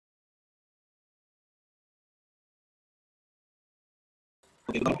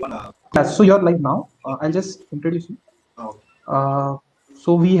Yeah, so you're live now. I'll just introduce you.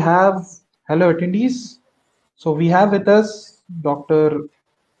 So we have, hello attendees. So we have with us Dr.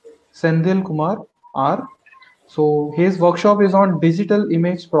 Sendhil Kumar R. So his workshop is on digital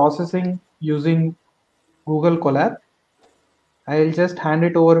image processing using Google Colab. I'll just hand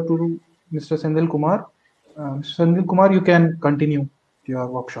it over to Mr. Sendhil Kumar. Mr. Sendhil Kumar, you can continue your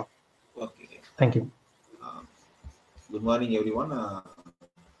workshop. Okay. Thank you. Good morning, everyone.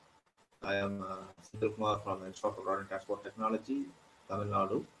 I am Sindhu Kumar from Institute of Road and Transport Technology, Tamil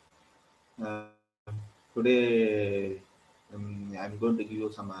Nadu. Today, I'm going to give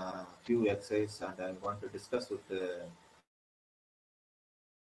you some few exercises, and I want to discuss with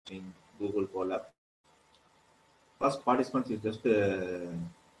in Google Colab. First, participants is just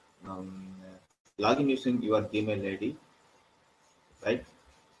login using your Gmail ID, right?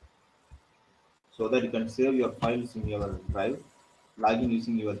 So that you can save your files in your drive. Login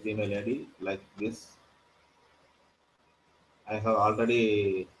using your Gmail ID like this. I have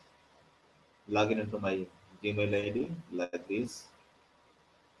already logged into my Gmail ID like this.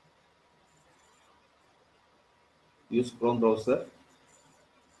 Use Chrome browser.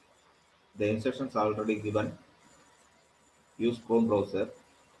 The instructions are already given. Use Chrome browser.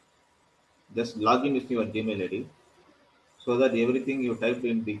 Just log in with your Gmail ID so that everything you typed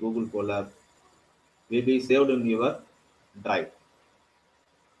in the Google Colab will be saved in your drive.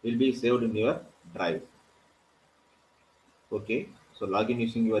 Will be saved in your drive. Okay. So log in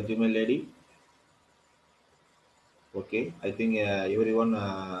using your Gmail ID. Okay. I think everyone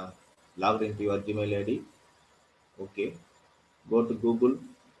logged into your Gmail ID. Okay. Go to Google.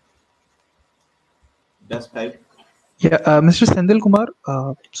 Just type. Yeah, Mr. Sendhil Kumar,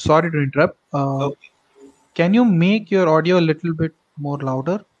 sorry to interrupt. Okay. Can you make your audio a little bit more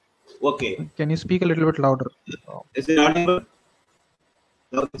louder? Okay. Can you speak a little bit louder? Is it audible?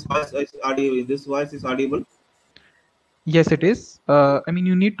 Now this voice is audible. This voice is audible. Yes, it is. I mean,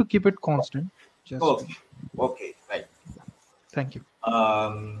 you need to keep it constant. Just Okay. Okay. Right. thank you.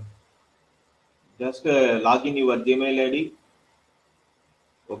 Just log in your Gmail ID.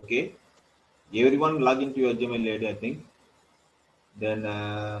 Okay. Everyone log into your Gmail ID, I think. Then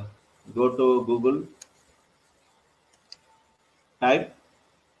go to Google. Type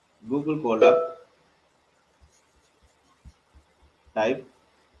Google Colab. Type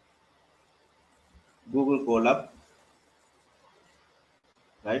Google Colab.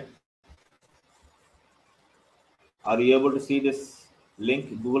 Right. Are you able to see this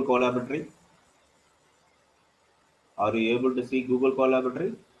link, Google Collaboratory? Are you able to see Google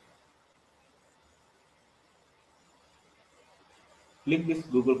Collaboratory? Click this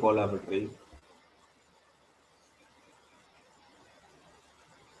Google Collaboratory.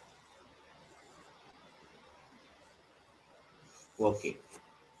 Okay.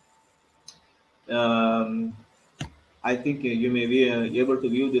 I think you may be able to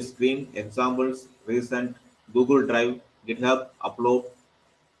view the screen, examples, recent, Google Drive, GitHub, upload.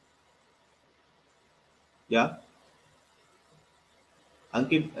 Yeah.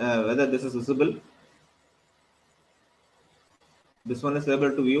 Ankit, whether this is visible? This one is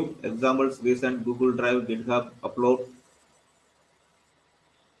able to view examples, recent, Google Drive, GitHub, upload.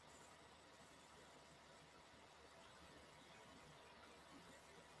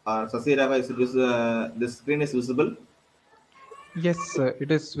 Sasirava, is this screen is visible? Yes, it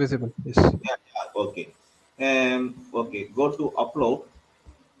is visible. Yes. Yeah, okay. Okay, go to upload.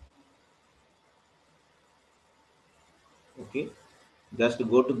 Okay, just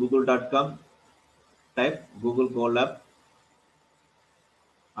go to google.com, type Google Colab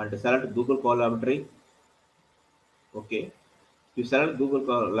and select Google Collaboratory. Okay, you select Google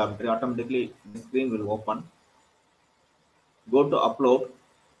Collaboratory, automatically the screen will open. Go to upload.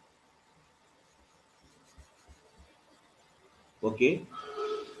 Okay,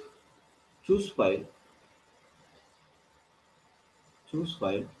 choose file. Choose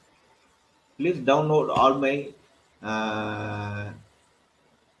file. Please download all my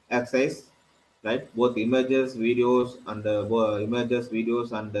exercise, right? Both images, videos, and images,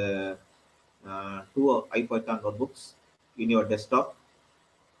 videos, and two IPython notebooks in your desktop.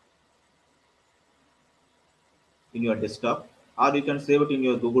 Or you can save it in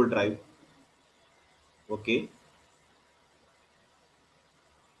your Google Drive. Okay,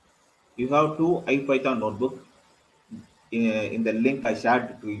 you have two IPython notebook in the link I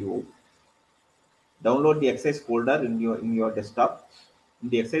shared to you. Download the exercise folder in your desktop. In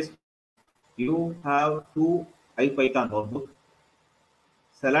the exercise, you have two IPython notebook.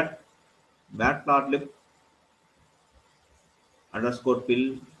 Select matplotlib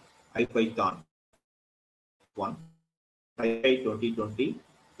 _pill IPython 1. Sci-Fi 2020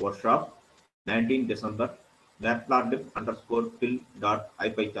 workshop 19 December matplotlib underscore fill dot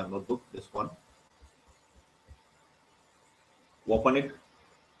ipython notebook. This one. Open it.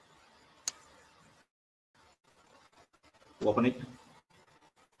 Open it.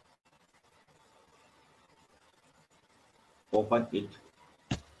 Open it.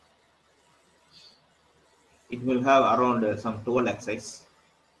 It will have around some 12 exercises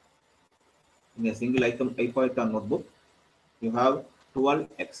in a single item ipython notebook. You have 12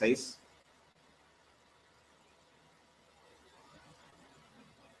 exercises.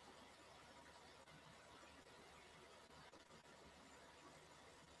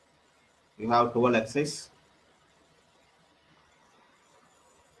 You have 12 exercises.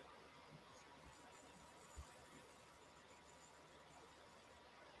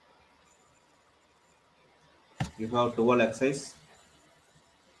 You have 12 exercises.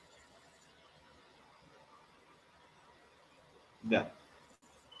 Yeah.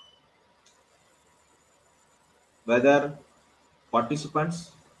 Whether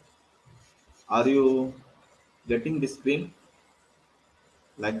participants, are you getting the screen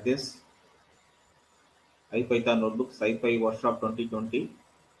like this? IPython notebook, Sci-Fi workshop 2020,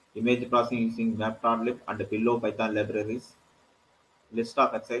 image processing using matplotlib and below Python libraries. List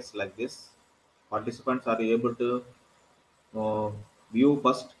of exercises like this. Participants, are you able to uh, view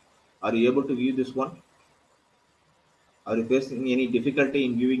first? Are you able to view this one? Are you facing any difficulty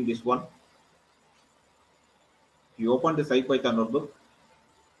in viewing this one? If you open the IPython notebook,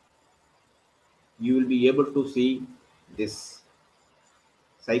 you will be able to see this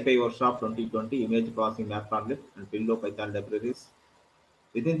Sci-Fi workshop 2020 image processing matplotlib and below Python libraries.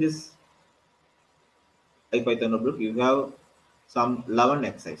 Within this IPython notebook, you have some 11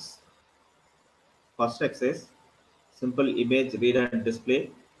 exercises. First exercise, simple image read and display.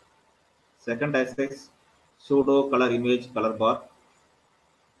 Second exercise, pseudo color image color bar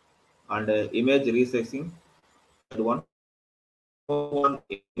and image resizing. Third one, one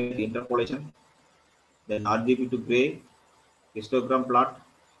image interpolation. Then RGB to gray, histogram plot,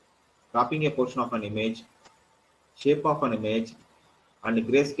 cropping a portion of an image, shape of an image, and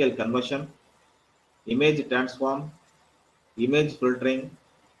grayscale conversion, image transform, image filtering,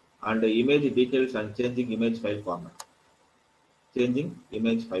 and image details and changing image file format. Changing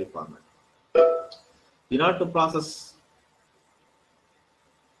image file format. In order to process,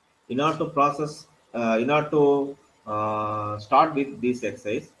 in order to process, in order to start with this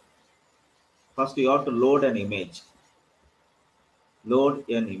exercise, first you have to load an image. Load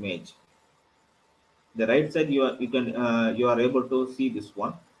an image. The right side you are able to see this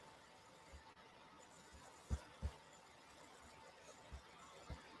one.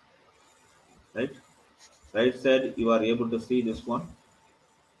 Right. Right side you are able to see this one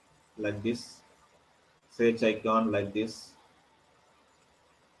like this. Search icon like this,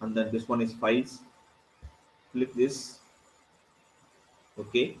 and then this one is files. Click this.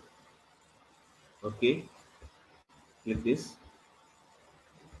 Okay. Okay. Click this.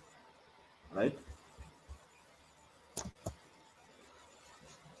 Right.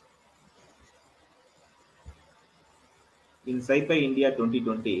 In Sci-Fi India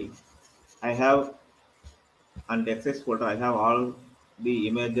 2020, I have and access folder. I have all the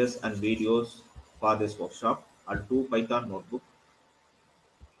images and videos for this workshop and two Python notebook.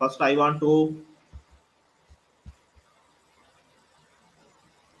 First, I want to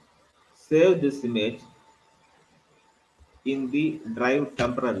save this image in the drive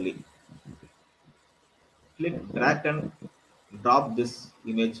temporarily. Click drag and drop this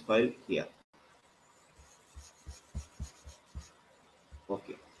image file here.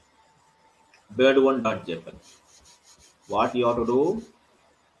 Okay. Bird1.jpg. What you have to do?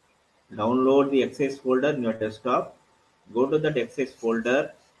 Download the exercise folder in your desktop. Go to that exercise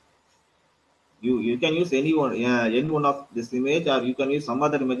folder. You can use any one of this image, or you can use some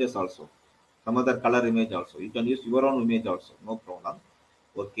other images also, some other color image also. You can use your own image also, no problem.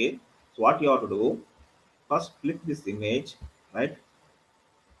 Okay. So what you have to do? First, click this image, right?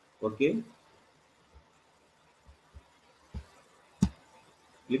 Okay.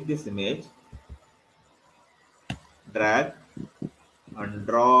 Click this image, drag and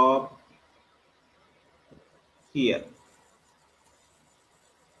drop here.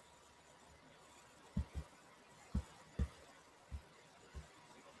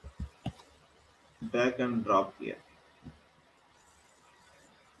 Drag and drop here.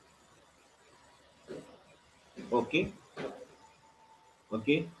 Okay.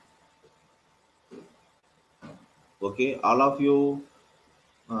 Okay. Okay. All of you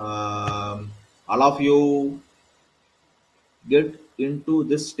get into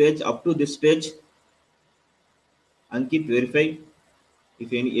this stage. Up to this stage, Ankit, verify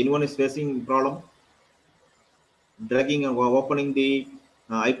if anyone is facing problem dragging and opening the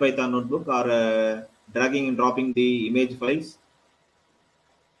IPython notebook or dragging and dropping the image files.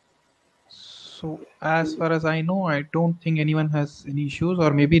 So as far as I know, I don't think anyone has any issues,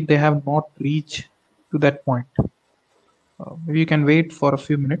 or maybe they have not reached to that point. Maybe you can wait for a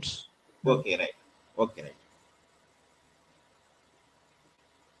few minutes. Okay, right. Okay, right.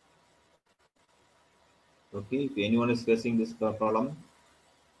 Okay, if anyone is facing this problem,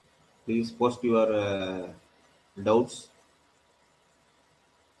 please post your doubts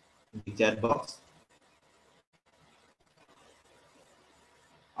in the chat box.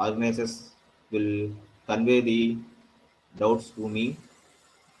 Organizers will convey the doubts to me.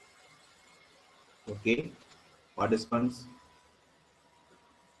 Okay, participants,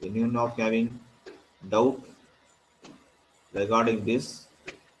 anyone of having doubt regarding this,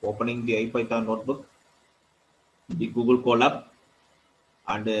 opening the IPython notebook, the Google Colab,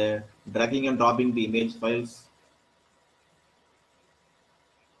 and dragging and dropping the image files.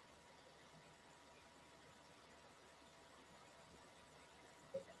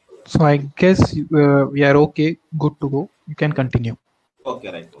 So I guess we are okay, good to go. You can continue.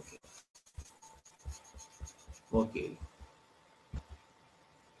 Okay, right. Okay. Okay.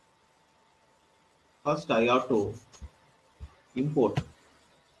 First, I have to import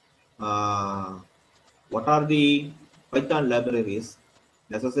what are the Python libraries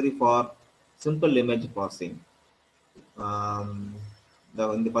necessary for simple image processing. In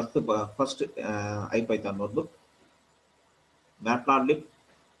the first IPython notebook, Matplotlib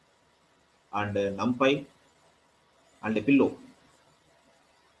and NumPy and a pillow.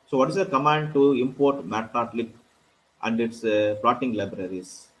 So, what is the command to import Matplotlib and its plotting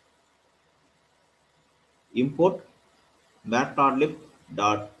libraries? Import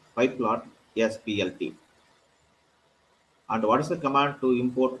matplotlib.pyplot splt. And what is the command to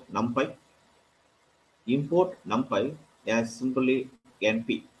import NumPy? Import NumPy as simply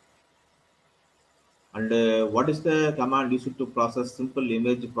np. And what is the command used to process simple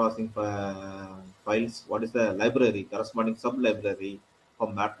image processing files? What is the library, corresponding sub-library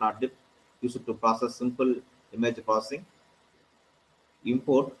from Matplotlib used to process simple image processing?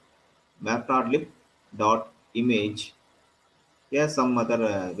 Import matplotlib.image. Yes, some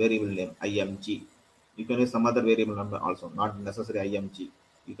other variable name img. You can use some other variable number also, not necessary img.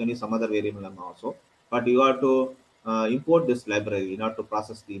 You can use some other variable number also, but you have to import this library in order to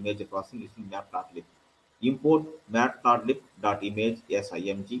process the image processing using matplotlib. Import matplotlib.image as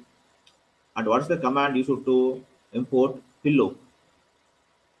img. And what's the command you should to import pillow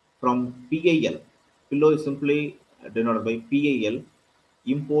from pal? Pillow is simply denoted by pal,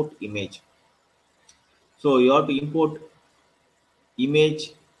 import image. So you have to import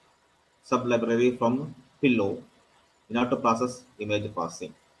image sublibrary from pillow in order to process image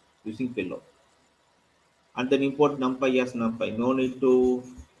processing using pillow. And then import numpy as numpy. No need to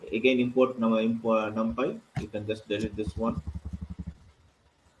again import numpy. You can just delete this one.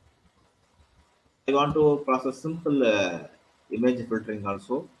 I want to process simple image filtering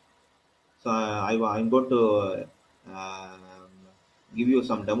also. So I'm going to give you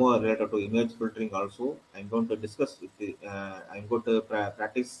some demo related to image filtering also. I'm going to discuss with I'm going to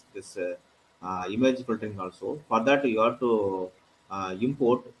practice this image filtering also. For that, you have to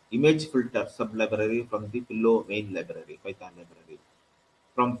import image filter sub library from the pillow main library, Python library.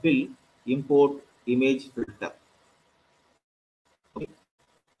 From pill, import image filter. Okay.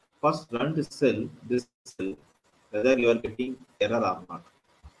 First, run this cell, whether you are getting error or not.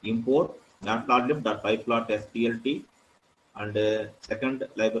 Import matplotlib.pyplot.splt and second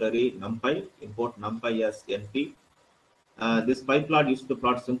library numpy, import numpy as np. This pyplot used to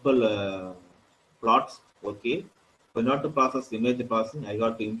plot simple plots. Okay, so not to process image processing, I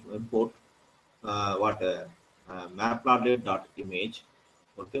got to import matplotlib.image.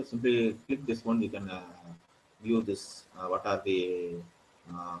 Okay, simply click this one. You can view this. What are the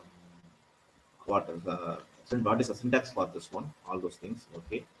um, what is the syntax for this one? All those things.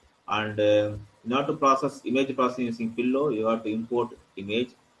 Okay, and in order to process image processing using pillow, you have to import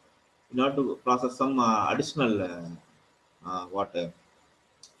image. In order to process some additional what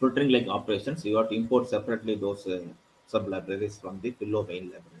filtering like operations, you have to import separately those sub libraries from the pillow main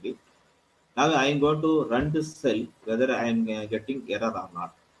library. Now I am going to run this cell whether I am getting error or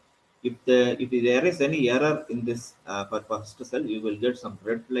not. If there is any error in this first cell, you will get some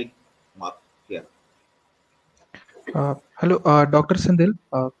red flag mark here. Hello, Dr. Sindil.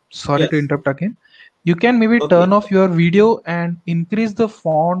 Sorry to Yes. interrupt again. You can maybe Okay. turn off your video and increase the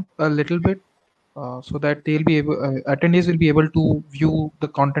font a little bit so that they'll be able, attendees will be able to view the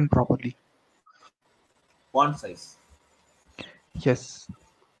content properly. Font size. Yes.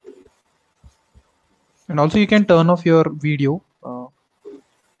 And also you can turn off your video.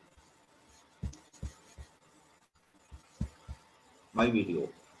 My video.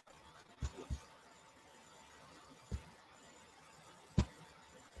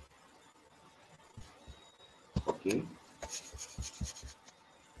 Okay.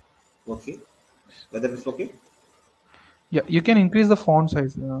 Okay. Whether it's okay? Yeah, you can increase the font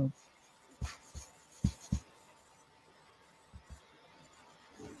size.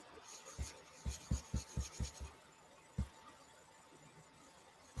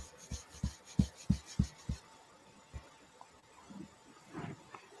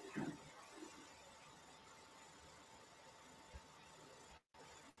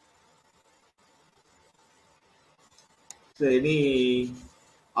 So any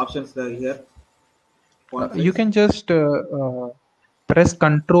options are here? Font You size. can just press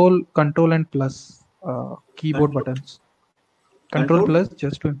control and plus keyboard Control. buttons. Control Control. plus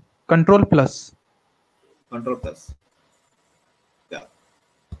just to control plus. Control plus. Yeah.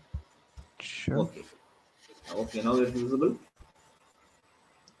 Sure. Okay. Okay. Now it's visible.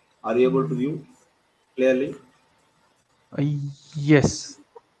 Are you able to Mm, view clearly? uh, yes.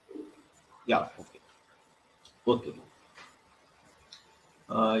 Yeah. Okay. Okay.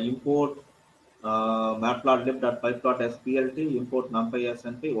 Import matplotlib.py.splt. Import numpy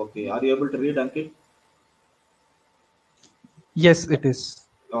snp. Okay. Are you able to read, Ankit? Yes, it is.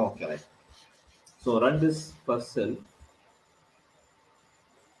 Oh, okay. Right. So run this first cell.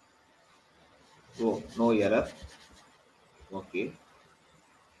 Oh, no error. Okay.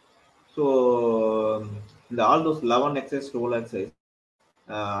 So all those 11 access, 12 access.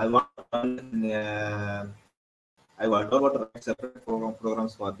 I want to run. I don't want to write separate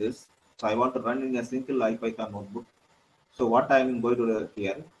programs for this. So I want to run in a single IPython notebook. So what I am going to do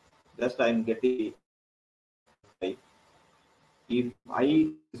here, just I am getting if I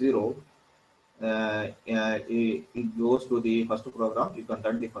equal to 0, it goes to the first program. You can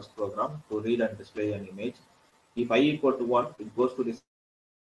run the first program to read and display an image. If I equal to 1, it goes to the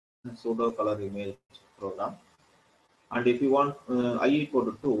pseudo color image program. And if you want I equal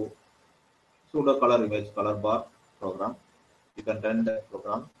to 2, pseudo color image color bar program, you can run that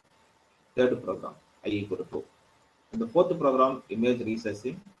program. Third program, I equal to 2. And the fourth program, image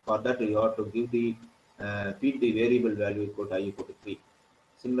recessing. For that, you have to give the feed the variable value equal to I equal to 3.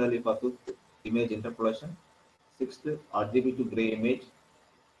 Similarly, for fifth, image interpolation. Sixth, RGB to gray image.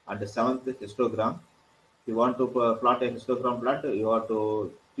 And the seventh, histogram. If you want to plot a histogram plot, you have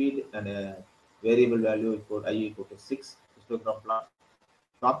to feed an variable value equal to I equal to 6 histogram plot.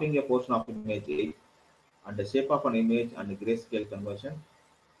 Cropping a portion of image 8. And the shape of an image and grayscale conversion,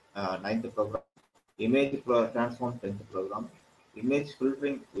 ninth program. Image transform 10th program. Image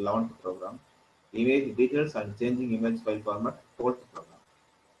filtering 11th program. Image details and changing image file format 12th program.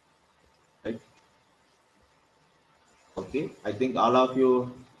 Right? Okay. I think all of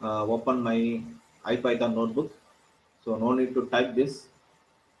you open my IPython notebook. So no need to type this.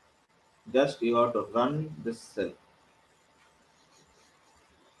 Just you have to run this cell.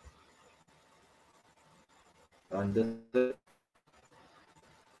 Run this cell.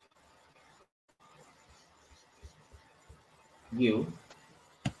 Give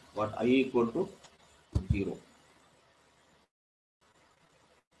what I equal to 0.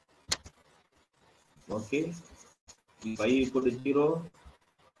 Okay. If I equal to 0,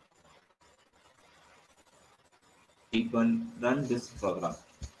 you can run this program.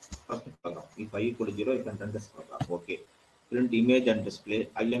 First program. If I equal to 0, you can run this program. Okay. Print image and display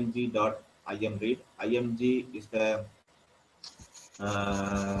img.imread. Img is the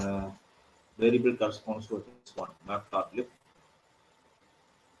uh, variable corresponds to this one, map.lib,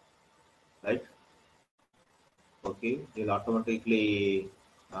 right? Okay. It will automatically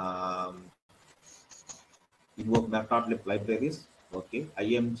invoke map.lib libraries. Okay.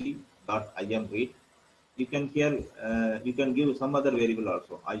 img.imread. You can here you can give some other variable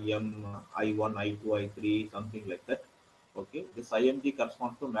also, im, i1, i2, i3, something like that. Okay, this img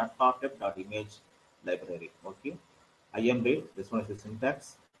corresponds to matplotlib.image library. Okay, imread, this one is the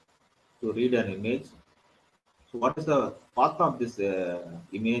syntax to read an image. So what is the path of this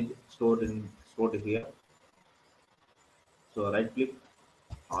image stored here? So right click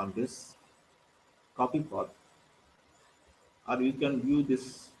on this, copy path, or you can view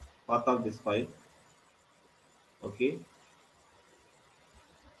this path of this file. Okay,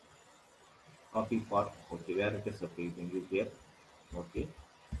 copy path. Okay, where it is, okay, you can use here. Okay,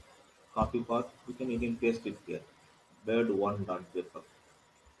 copy path, you can again paste it here. Bird1.paper.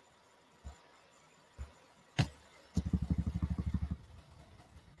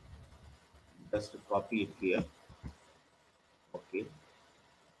 Just copy it here. Okay.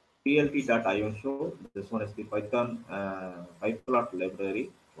 plt.imshow, this one is the Python pyplot library.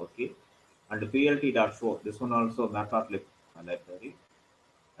 Okay. And plt.show, this one also matplotlib library,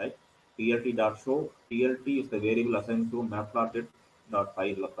 right? plt.show, plt is the variable assigned to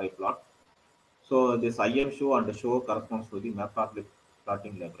matplotlib.pyplot. So this imshow and show corresponds to the matplotlib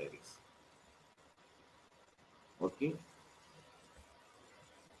plotting libraries. Okay.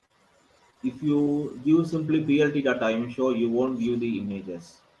 If you give simply plt.imshow, you won't view the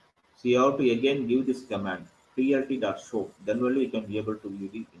images. So you have to again give this command plt.show. Then only you can be able to view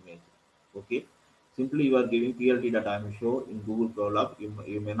the image. Okay. Simply you are giving plt.imshow in Google Colab,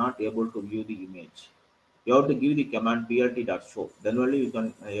 you may not able to view the image. You have to give the command plt.show. Then only you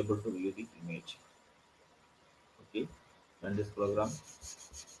can able to view the image. Okay. Run this program.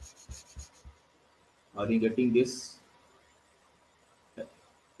 Are you getting this?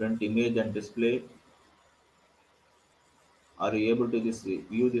 Print image and display. Are you able to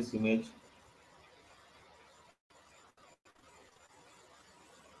view this image?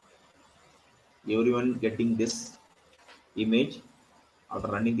 Everyone getting this image after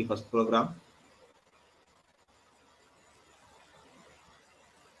running the first program?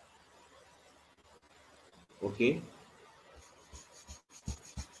 Okay.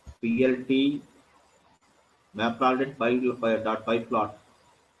 plt matplotlib.pyplot.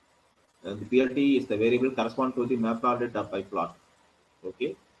 The plt is the variable correspond to the matplotlib.pyplot.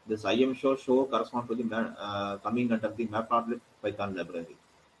 Okay. This imshow correspond to the coming under the matplotlib Python library.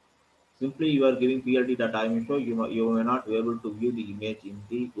 Simply you are giving plt.imshow, you may not be able to view the image in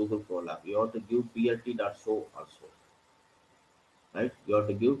the Google Colab. You have to give plt.show also. Right? You have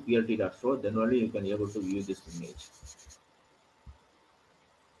to give plt.show, then only you can able to view this image.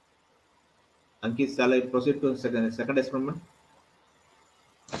 Ankit, shall I proceed to second experiment?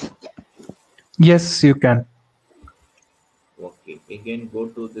 Yes, you can. Okay. Again, go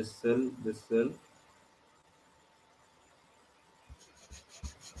to this cell,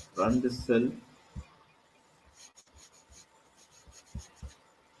 run this cell.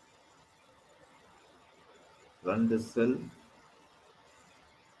 Run this cell.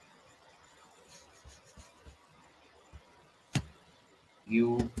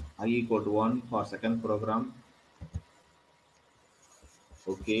 Give I equal to 1 for second program.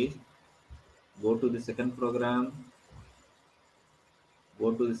 Okay. Go to the second program.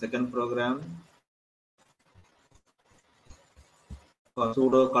 Go to the second program for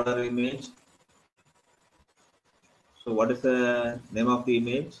pseudo color image. So what is the name of the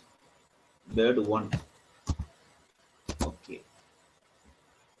image? Bird 1. Okay.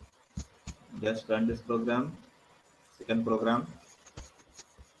 Just run this program. Second program.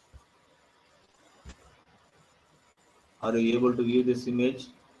 Are you able to view this image?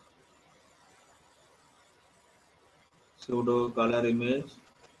 Pseudo color image.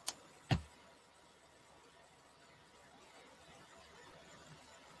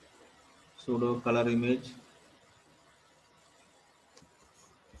 Pseudo color image.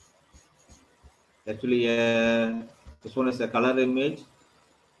 Actually, this one is a color image,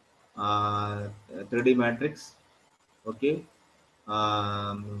 3D matrix. Okay.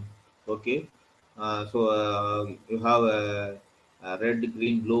 Okay. You have red,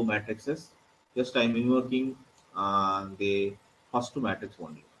 green, blue matrices. Just I'm invoking the first matrix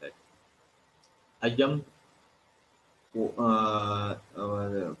only. Right. I am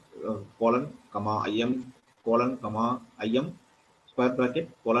colon comma im colon comma im square bracket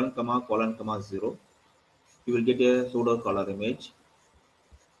colon comma 0. You will get a pseudo color image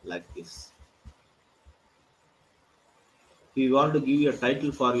like this. If you want to give a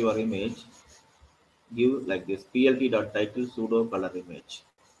title for your image, give like this plt.title pseudo color image.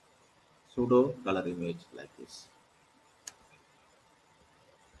 Pseudo color image like this.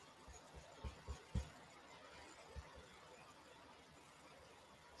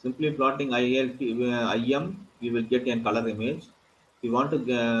 Simply plotting IM, you will get a color image. If you want to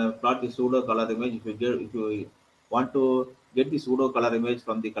plot the pseudo color image, if you want to get the pseudo color image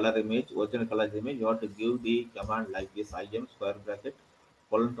from the color image, original color image, you have to give the command like this IM square bracket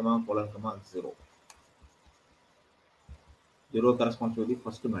colon comma 0. 0 corresponds to the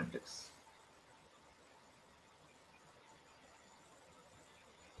first matrix.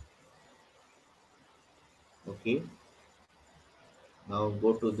 Okay. Now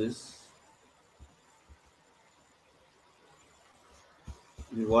go to this.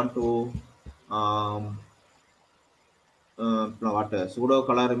 We want to what pseudo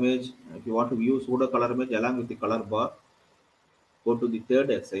color image. If you want to view pseudo color image along with the color bar, go to the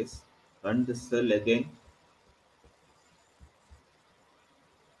third exercise. Run this cell again.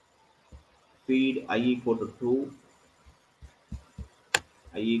 Feed I equal to 2.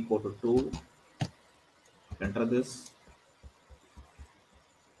 I equal to 2. Enter this.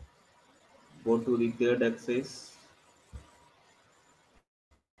 Go to the third axis.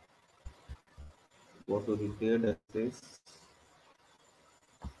 Go to the third axis.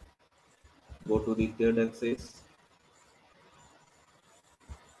 Go to the third axis.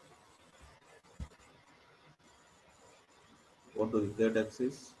 Go to the third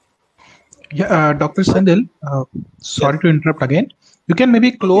axis. Yeah, Dr. Sandil, sorry Yes. to interrupt again. You can maybe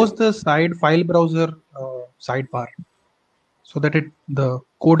Okay. close the side file browser sidebar so that the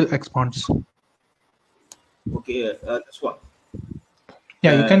code expands. Okay. This one.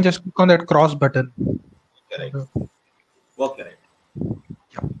 Yeah, you can Uh, just click on that cross button. okay, right. Uh, Okay, right.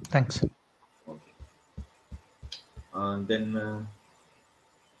 yeah, thanks. Okay. And then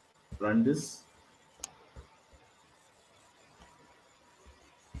run this.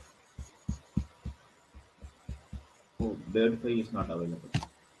 Oh, bird file is not available.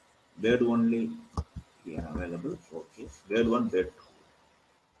 Bird only available. Okay. Bird one, bird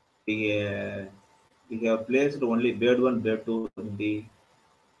two. We have placed only bird one, bird two in the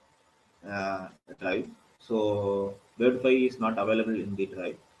drive. So bird file is not available in the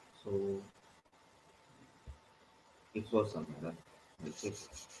drive. So it was some error. Okay.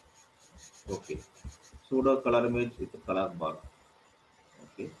 Okay. Pseudo color image with color bar.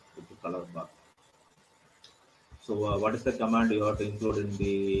 Okay. With the color bar. So what is the command you have to include in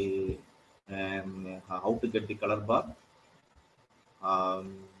the how to get the color bar?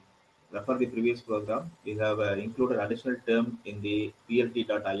 Um, Refer the previous program. We have included additional term in the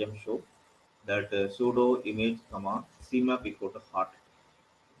plt.im show that pseudo image comma cmap equal to hot.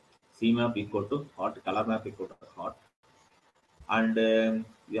 Cmap equal to hot, color map equal to hot. And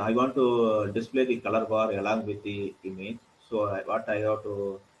yeah, I want to display the color bar along with the image. So what I have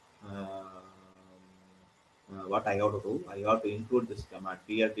to what I have to do, I have to include this command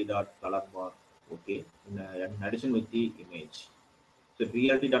plt.color bar. Okay, in addition with the image. So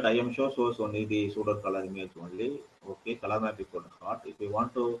plt.im shows only the pseudo color image only. Okay, color map equal to hot. If I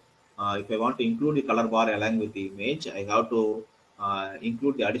want to include the color bar along with the image, I have to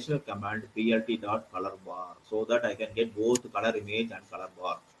include the additional command plt.color bar so that I can get both color image and color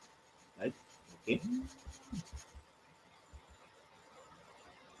bar. Right? Okay.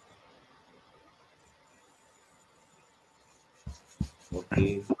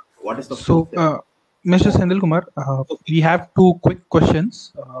 Okay. What is the So, fourth step? Mr. Sandil Kumar, Okay. we have two quick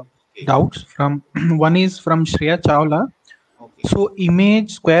questions, Okay. doubts from one is from Shreya Chawla. Okay. So,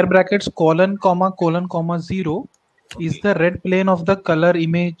 image square brackets colon comma 0 is Okay. the red plane of the color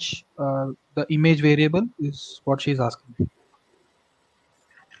image, the image variable is what she's asking.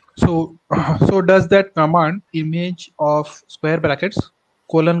 So, so does that command image of square brackets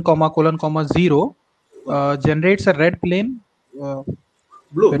colon comma 0 Okay. generates a red plane? Uh,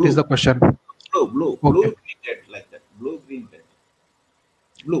 Blue, that is the blue, question. blue, Okay. green, red, like that. Blue, green, red.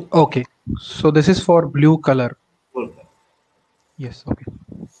 Blue. Okay. So this is for blue color. Blue. Yes. Okay.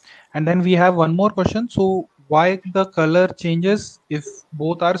 And then we have one more question. So why the color changes if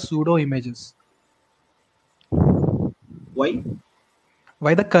both are pseudo images? Why?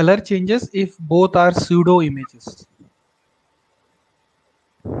 Why the color changes if both are pseudo images?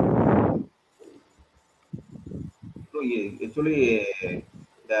 So actually,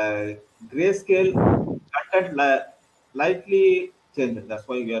 the grayscale content lightly changed. That's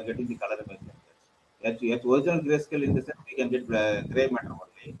why we are getting the color image like that. At original grayscale in the sense we can get gray matter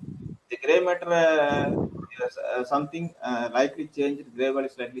only. The gray matter is, something lightly changed, gray value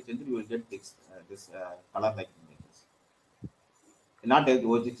slightly changed. You will get this color like images. Not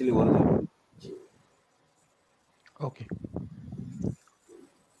actually original. Okay.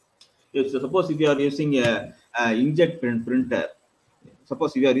 If suppose if you are using a inkjet printer,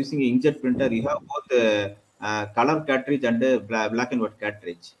 suppose you are using an inkjet printer, you have both color cartridge and black and white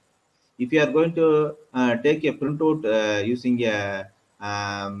cartridge. If you are going to take a printout using a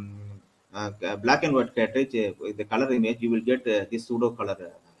black and white cartridge with the color image, you will get this pseudo color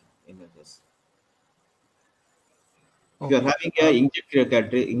images. If you are Okay. having a inkjet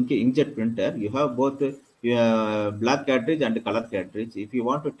cartridge, inkjet printer, you have both black cartridge and color cartridge. If you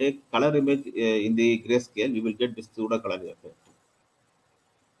want to take color image in the grayscale, you will get this pseudo color effect.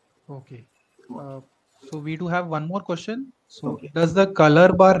 Okay. So we do have one more question. So Okay. does the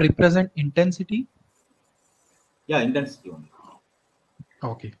color bar represent intensity? Yeah, intensity only.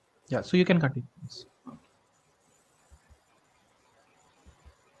 Okay. Yeah. So you can continue. Yes.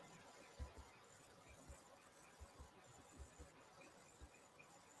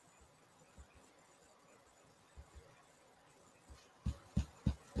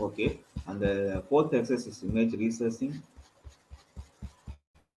 Okay. And the fourth exercise is image researching.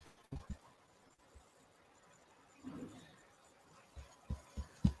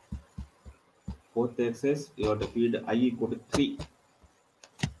 fourth exercise, you have to feed I equal to 3.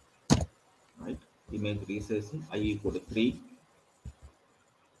 Right? Image resizing I equal to 3.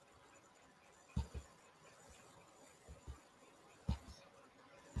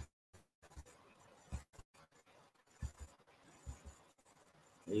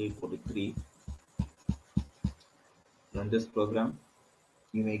 I equal to 3. Run this program.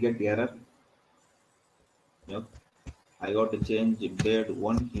 You may get error. Yep. I got to change bed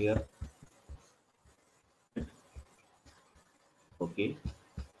 1 here. Okay.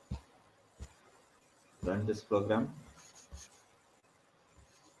 Run this program.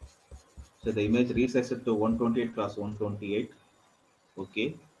 So the image resized to 128 cross 128.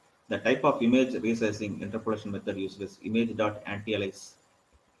 Okay. The type of image resizing interpolation method uses image dot anti-alias.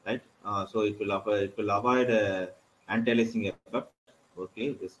 Right. So it will avoid anti-aliasing effect.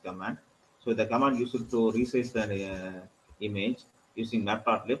 Okay. This command. So the command used to resize the image using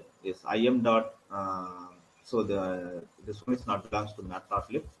matplotlib is im dot. So this one is not belongs to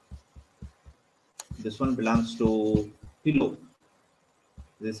matplotlib. This one belongs to pillow.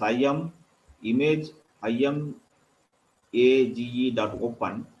 This im image im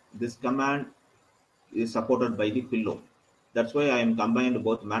age.open. This command is supported by the pillow. That's why I am combined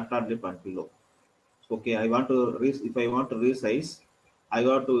both matplotlib and pillow. So, okay, I want to if I want to resize, I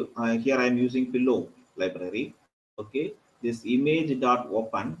got to here I am using pillow library. Okay, this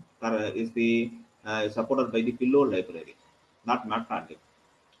image.open is the supported by the pillow library, not matplotlib.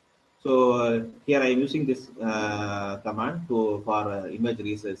 So here I am using this command for image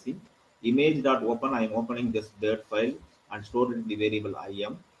resizing. Image.open, I am opening this bird file and store it in the variable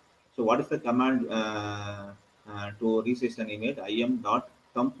im. So what is the command to resize an image?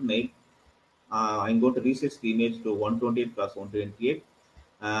 Im.thumbnail. I'm going to resize the image to 128 cross 128.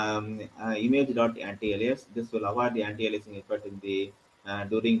 Image.anti-alias. This will avoid the anti-aliasing effect in the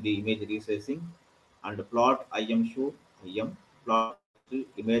during the image resizing. And plot im show im plot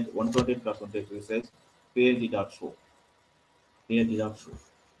image 128 cross 128 resize page.show page.show.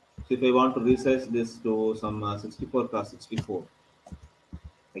 So if I want to resize this to some 64 cross 64,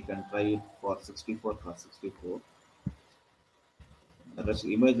 I can try it for 64 cross 64.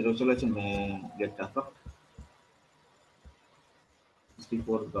 The image resolution may get affected.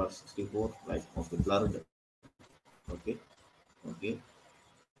 64 cross 64, right? Okay, blurred. Okay, okay.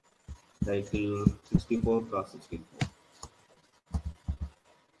 Title 64 cross 64.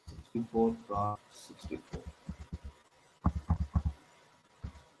 64 cross 64.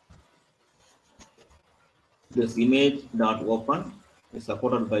 This image dot open is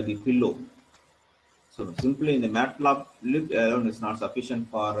supported by the pillow. So simply in the matplotlib alone is not sufficient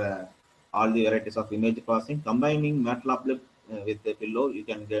for all the varieties of image processing. Combining matplotlib with the pillow, you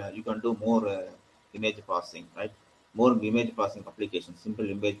can do more image processing, right? More image processing applications, simple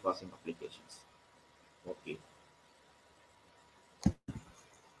image processing applications. Okay.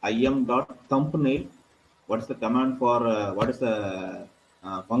 im.thumbnail. What is the command for? What is the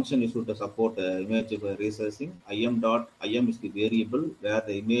function issued to support image resizing? Im is the variable where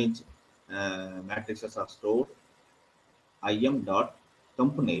the image matrices are stored.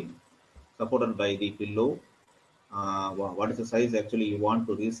 Im.thumbnail supported by the pillow. What is the size actually you want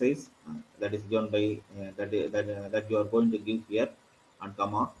to resize? That is given by that you are going to give here and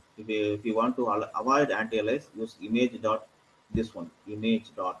comma. If you want to avoid anti-alias, use image dot this one image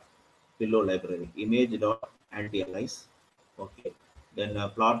dot pillow library image dot anti-alias. Okay. Then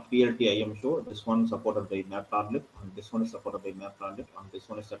plot plt im show. This one supported by matplotlib and this one is supported by matplotlib and this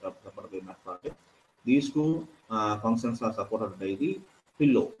one is supported by matplotlib. These two functions are supported by the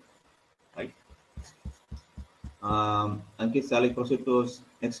pillow, right? Ankit, shall I proceed to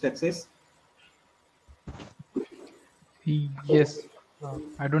next exercise? Yes.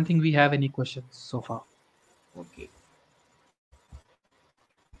 I don't think we have any questions so far. Okay.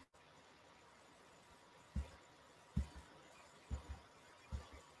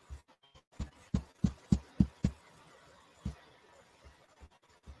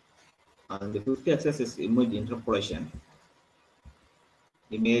 And the fifth exercise is image interpolation.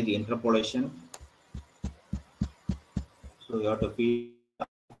 Image interpolation. So you have to feed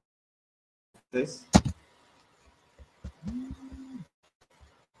this.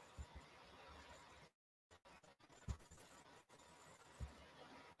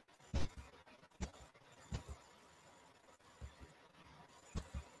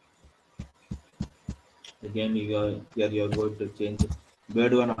 Again, here you are going to change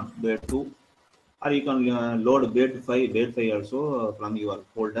bed 1 and bed 2, or you can load bed 5 also from your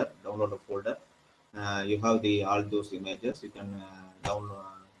folder, download a folder. You have the all those images. You can download,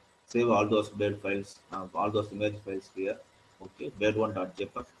 save all those bed files, all those image files here. Okay,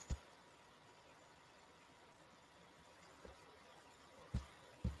 bed1.jpg.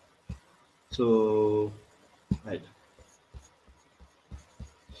 So, right.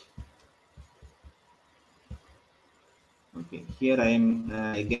 Okay, here I am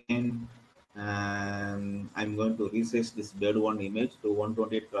again. I'm going to resize this bed one image to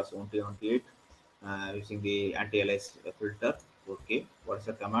 128 cross 128 using the anti-alias filter. Okay, what's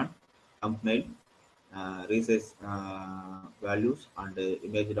the command? Thumbnail, resize values and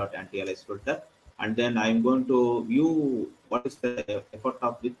image dot anti-alias filter, and then I'm going to view what is the effort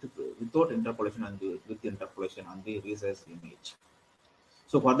of without interpolation and with interpolation on the resize image.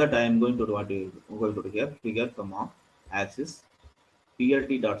 So for that, I am going to do what is going to do here: figure, comma, axis,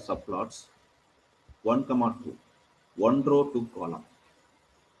 plt dot subplots 1 comma 2, 1 row 2 column,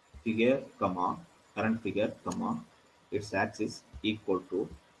 figure, comma, current figure, comma, its axis equal to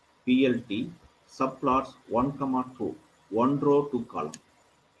plt subplots 1 comma 2, 1 row 2 column,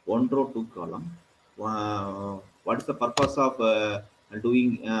 1 row 2 column. What is the purpose of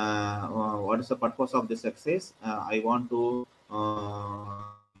doing what is the purpose of this exercise? I want to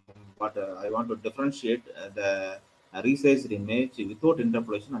but I want to differentiate the resized image without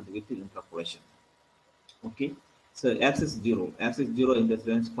interpolation and with interpolation. Okay, so axis 0, axis 0 in the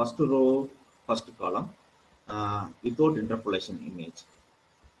sense first row, first column, without interpolation image.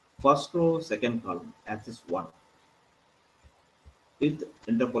 First row, second column, axis 1 with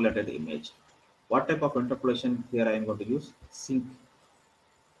interpolated image. What type of interpolation here I am going to use? Sync.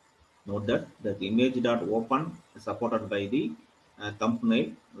 Note that the image dot open is supported by the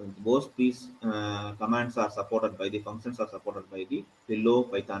thumbnail. Both these commands are supported by the functions are supported by the below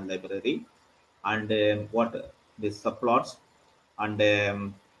Python library, and what the subplots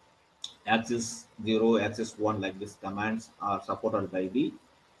and axis 0, axis 1 like these commands are supported by the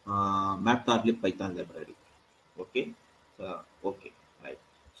matplotlib Python library. Okay, so okay, right.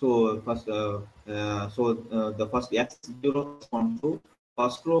 So the first axis 0 corresponds to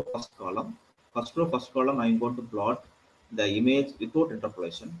first row, first column. First row, first column, I am going to plot the image without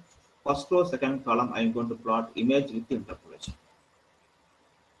interpolation. First row, second column, I am going to plot image with interpolation.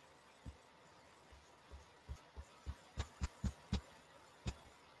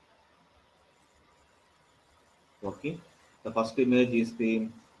 Okay, the first image is the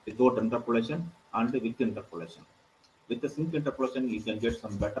without interpolation and with interpolation. With the sync interpolation, you can get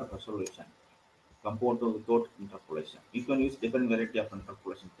some better resolution compared to without interpolation. You can use different variety of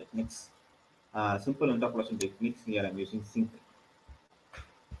interpolation techniques. Simple interpolation techniques here I'm using sync.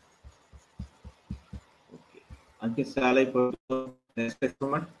 Okay. Ankit, shall I put next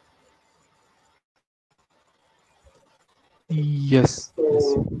experiment? Yes,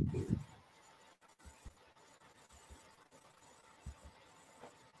 yes.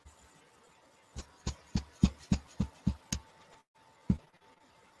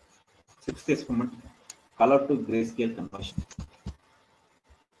 Sixth experiment, color to grayscale conversion.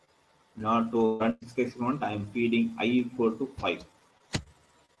 Now to run sixth experiment, I am feeding I equal to 5.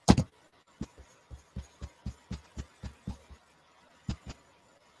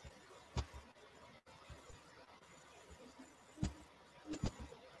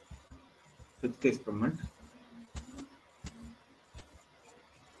 Fifth experiment,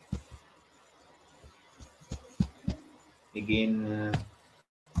 again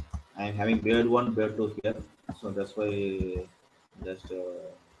I am having grade 1, grade 2 here, so that's why just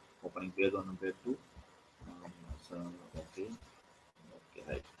opening grade 1 and grade 2. So okay, okay,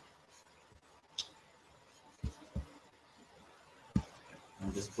 right.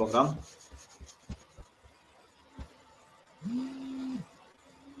 And this program,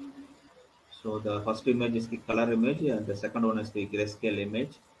 so the first image is the color image and the second one is the grayscale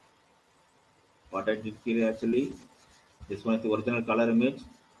image. What I did here actually, this one is the original color image,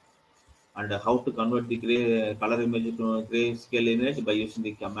 and how to convert the gray color image to grayscale image by using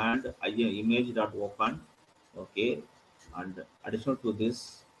the command image.open. Okay, and additional to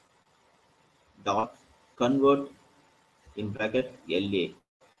this dot convert in bracket LA.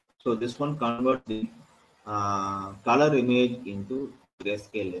 So this one convert the color image into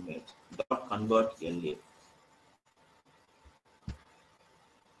grayscale image. Dot convert LA.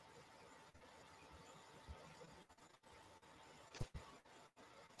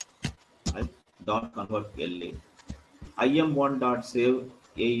 Right? Dot convert LA. im1 dot save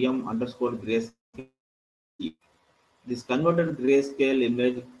am underscore grayscale. This converted grayscale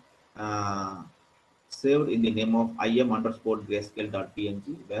image uh, saved in the name of im underscore grayscale dot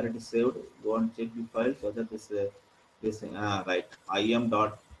png. Where it is saved, go and check the file whether this right im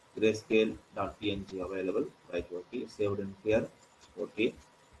dot grayscale dot png available. Right, okay, saved in here. Okay,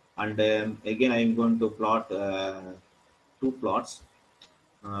 and again I am going to plot two plots.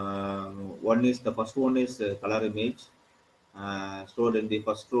 One is the first one is color image stored in the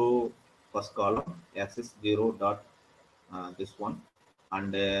first row, first column, axis 0 dot this one,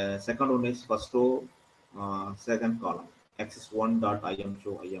 and second one is first row, second column, axis 1 dot im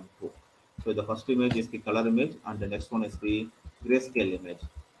show im2. So the first image is the color image, and the next one is the grayscale image.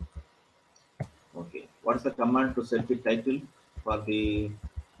 Okay, what is the command to set the title for the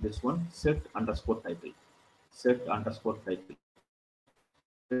this one? Set underscore title. Set underscore title.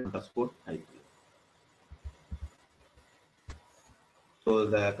 Set underscore title. So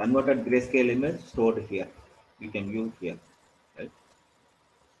the converted grayscale image stored here. You can view here, right?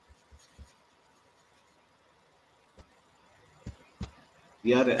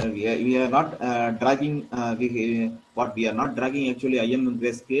 We are not dragging what we are not dragging actually IM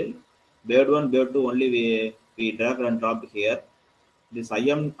grayscale. Bird one, bird two only we drag and drop here. This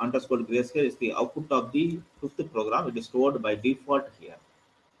IM underscore grayscale is the output of the fifth program. It is stored by default here.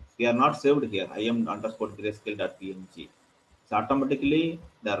 We are not saved here. IM underscore grayscale.png. So automatically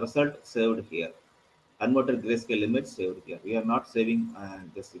the result saved here. Converted grayscale image saved here. We are not saving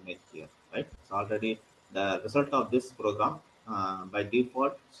this image here, right? So already the result of this program by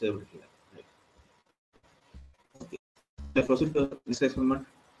default saved here. Right? Okay. Let's proceed to next experiment.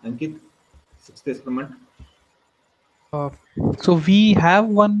 Ankit, sixth experiment. So we have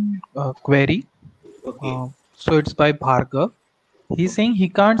one query. Okay. So it's by Bhargav. He's Okay. saying he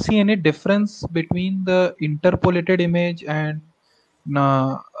can't see any difference between the interpolated image and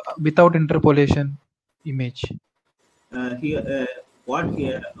uh, without interpolation image. Here, what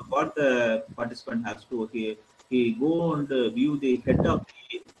the participant has to he go and view the head of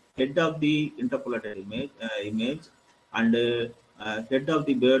the interpolated image and head of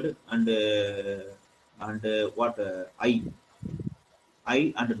the bird and what eye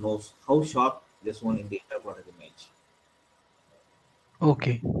and nose, how sharp this one in the interpolated image,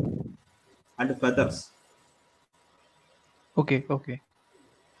 Okay, and feathers. okay, okay,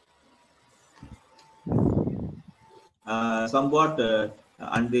 Somewhat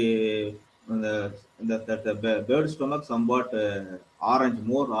and the bird stomach somewhat orange,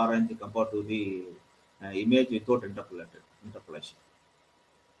 more orange compared to the image without interpolation.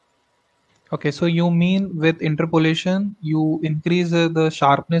 okay. So you mean with interpolation, you increase the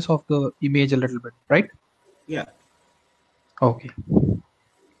sharpness of the image a little bit, right? Yeah, Okay.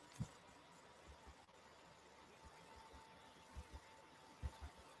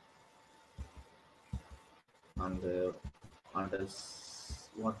 and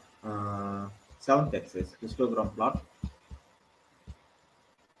what seventh axis histogram plot.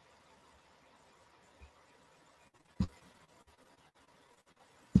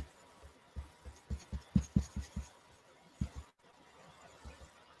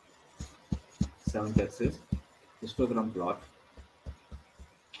 Seventh axis histogram plot.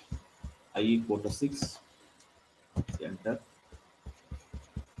 I equal to 6. Enter.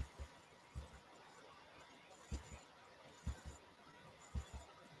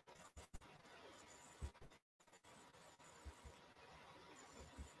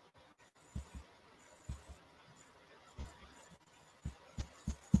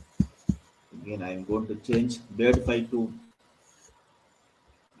 Again, I am going to change bird 5 to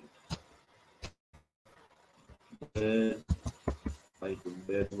bird 5 to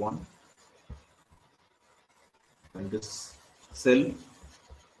bird 1, and this cell.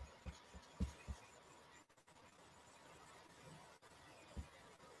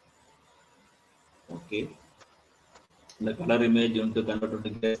 Okay, the color image into convert to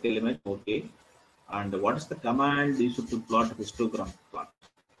grayscale image. Okay, and what is the command you should to plot histogram plot?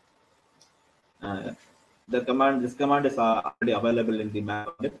 Uh, this command is already available in the map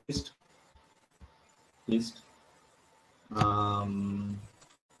list.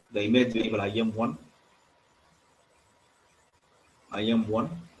 The image variable im1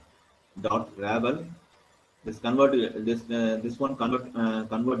 dot ravel. This one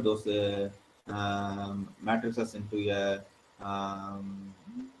convert those matrices into a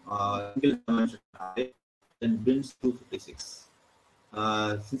single dimension array, then bins 256.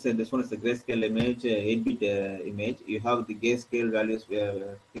 Since this one is a grayscale image, 8-bit image, you have the grayscale values,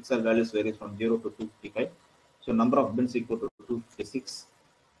 pixel values varies from 0 to 255. So number of bins equal to 256.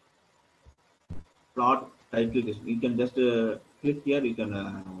 Plot title, you can just click here. You can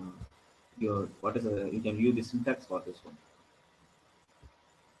you can view the syntax for this one.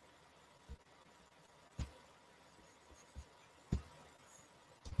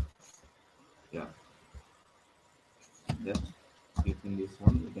 Yeah, just clicking this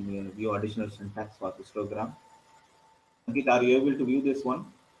one. You can view additional syntax for this program. Ankit, are you able to view this one?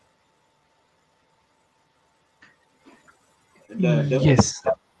 The demo, Yes.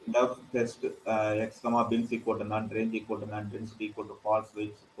 left test x comma bins equal to none, range equal to none, density equal to false,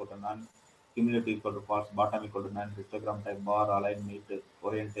 weight equal to none, cumulative equal to false, bottom equal to none, histogram type bar, alignment,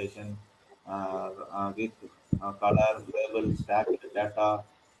 orientation, with color, label, stack, data.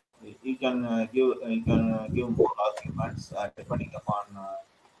 You can give more arguments depending upon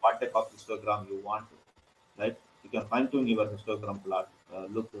what type of histogram you want, right? You can fine tune your histogram plot,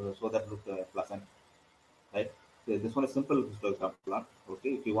 look so that look pleasant, right? So this one is simple histogram plot. Okay,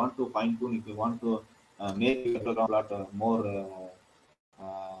 if you want to fine tune, if you want to make your histogram plot more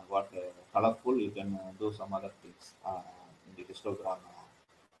what colorful, you can do some other things in the histogram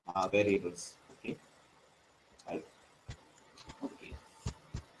variables. Okay, right? Okay,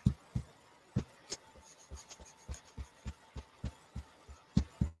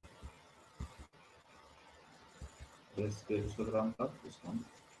 this the histogram plot. This one,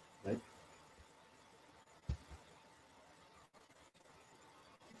 right?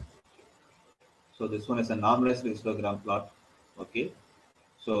 So this one is a normalized histogram plot. Okay,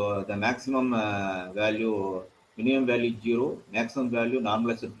 so the maximum value, minimum value 0, maximum value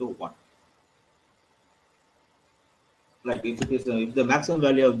normalized to 1. Like if it is if the maximum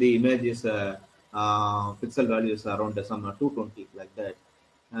value of the image is pixel value is around some 220 like that.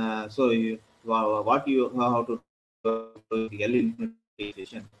 So what you have to do the L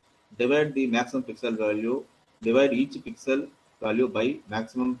implementation, divide the maximum pixel value, divide each pixel value by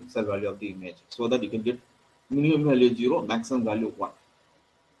maximum pixel value of the image, so that you can get minimum value 0, maximum value 1.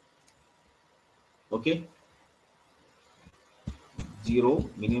 Okay, 0,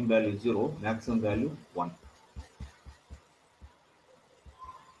 minimum value 0, maximum value 1,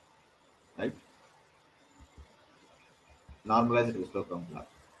 right? Normalized histogram plot.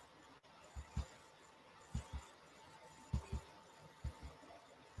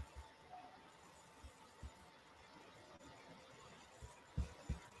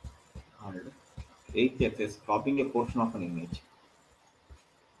 And eighth axis, cropping a portion of an image.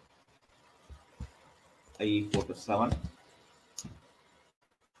 I equal to 7.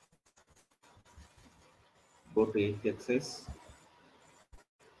 Go to eighth axis.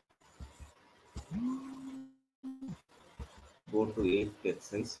 Go to eighth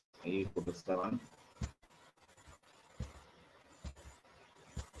axis. I equal to 7.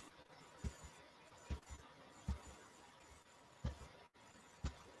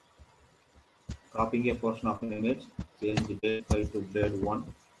 Cropping a portion of an image. Change the blade 5 to blade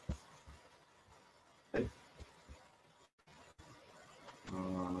 1. Right.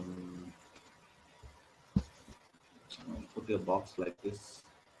 Um, Put a box like this.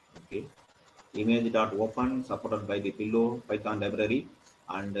 Okay. Image dot open supported by the pillow Python library.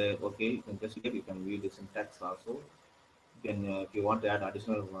 And okay, you can just here you can view the syntax also. You can if you want to add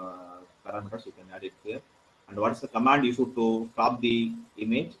additional parameters, you can add it here. And what is the command you should to crop the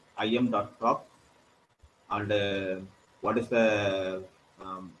image? Im.crop. And what is the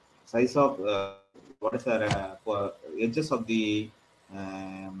size of what is the edges of the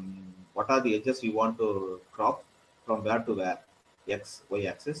what are the edges you want to crop from where to where? X y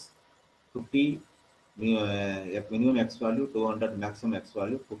axis 50 minimum x value 200, maximum x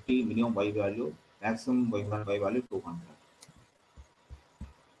value 50, minimum y value, maximum y1 y value 200.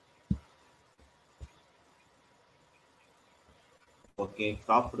 Okay,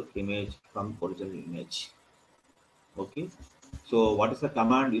 cropped image from original image. Okay, so what is the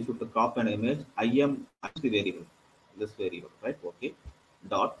command you should to crop an image? Im the variable, this variable, right? Okay,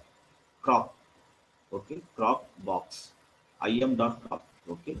 dot crop. Okay, crop box. Im dot crop.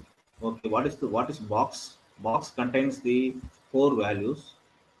 Okay, okay. What is box? Box contains the 4 values.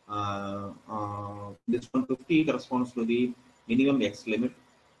 This 150 corresponds to the minimum x limit.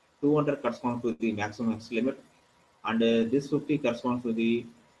 200 corresponds to the maximum x limit, and this 50 corresponds to the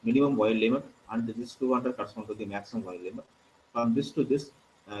minimum y limit, and this 200 corresponds to the maximum y limit. From this to this,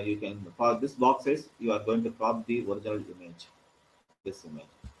 you can for this box size you are going to crop the original image. This image,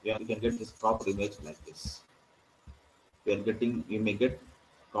 yeah, you can get this cropped image like this. You may get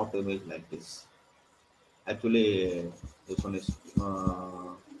cropped image like this. Actually, this one is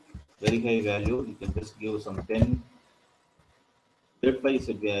very high value. You can just give some 10. That is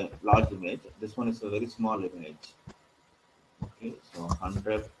a large image. This one is a very small image. Okay, so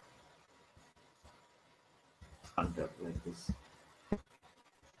 100, 100 like this.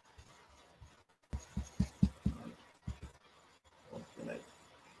 Right. Okay, like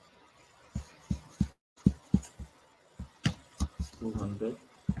 200.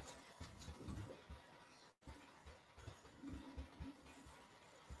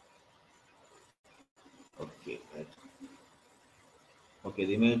 Okay, right. Okay,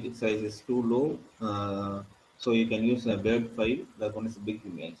 the image size is too low. So you can use a bird file. That one is a big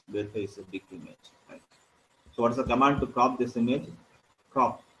image. Bird file is a big image. Right. So what's the command to crop this image?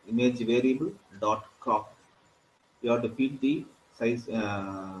 Crop image variable dot crop. You have to feed the size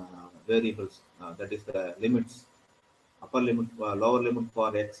variables. That is the limits. Upper limit, lower limit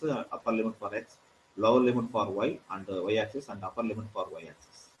for x, upper limit for x, lower limit for y and y-axis, and upper limit for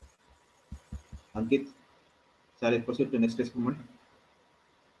y-axis. Ankit, shall I proceed to next experiment?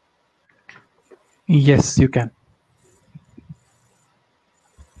 Yes, you can.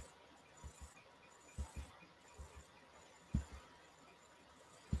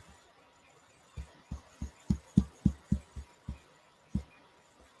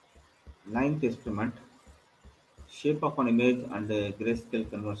 Ninth experiment, shape of an image and grayscale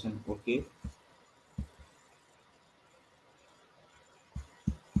conversion. Okay,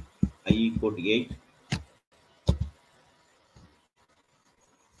 I equal to 8.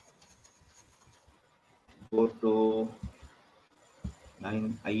 Go to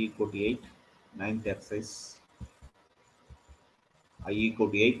 9, I equal to 8. Ninth exercise, I equal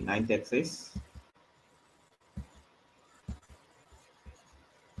to 8. Ninth exercise.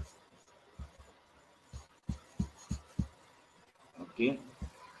 Okay.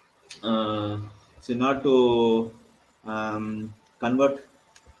 So now to convert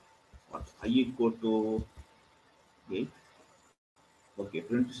what I equal to 8. Okay,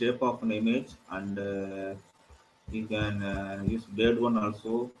 print shape of an image, and you can use bird one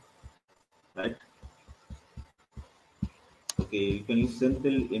also, right? Okay, you can use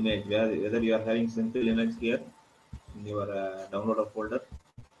simple image, whether you are having simple image here in your downloader folder,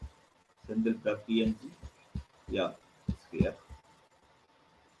 simple.png. Yeah, it's here.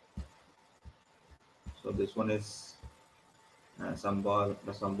 So this one is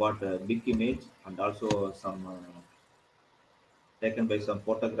somewhat big image, and also some taken by some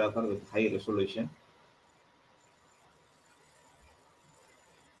photographer with high resolution.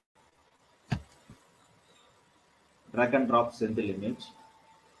 Drag and drop simple image.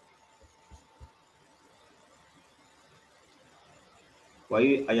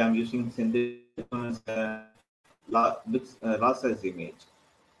 Why I am using simple raw size image.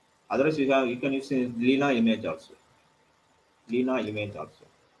 Otherwise, you can use Lina image also. Lina image also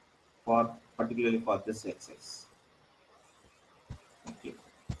for particularly for this exercise. Okay,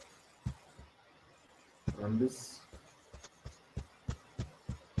 run this.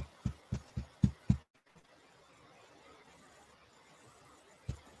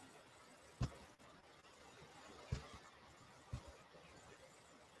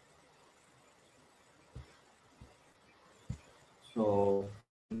 So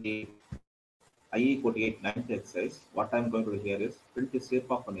the IE48 ninth exercise, what I'm going to do here is print the shape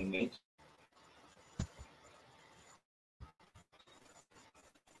of an image.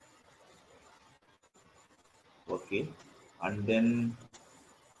 Okay, and then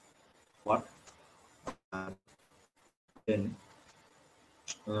what? Then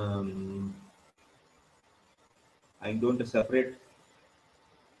um, I'm going to separate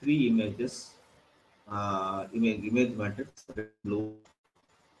three images, image matrix, red, blue.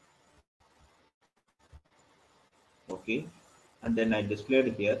 Okay, and then I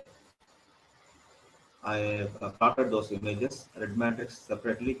displayed here. I have plotted those images, red matrix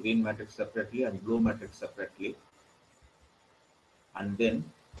separately, green matrix separately, and blue matrix separately. And then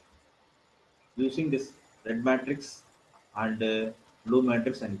using this red matrix and blue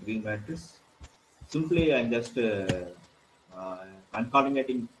matrix and green matrix, simply I'm just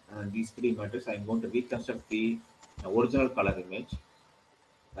concatenating these three matrices. I'm going to reconstruct the original color image,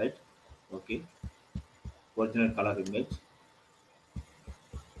 right? Okay, original color image.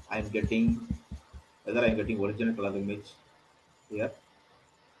 I'm getting whether I'm getting original color image here,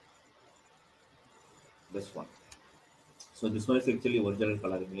 this one. So this one is actually original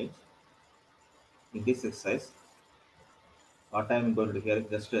color image. In this exercise, what I'm going to do here is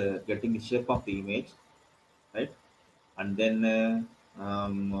just getting the shape of the image, right? And then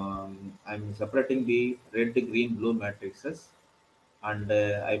I'm separating the red, green, blue matrices, and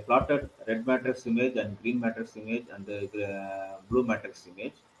I plotted red matrix image and green matrix image and the blue matrix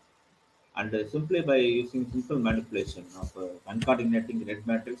image, and simply by using simple manipulation of concatenating red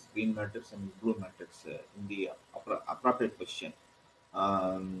matrix, green matrix, and blue matrix in the appropriate position,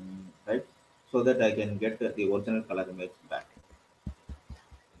 right? So that I can get the original color image back.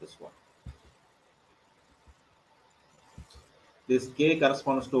 This one. This K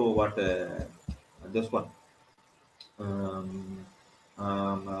corresponds to what? This one. Um,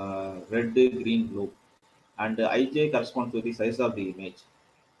 Red, green, blue, and ij corresponds to the size of the image,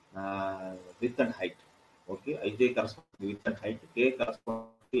 width and height. Okay, ij corresponds to width and height. K corresponds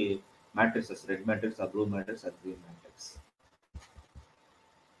to matrices, red matrix or blue matrix or green matrix.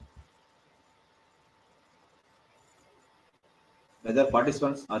 Whether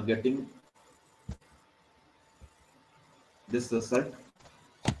participants are getting this result,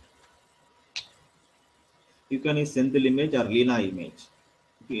 you can use Senthil image or Lena image.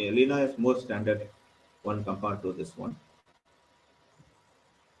 Okay, Lena is more standard one compared to this one.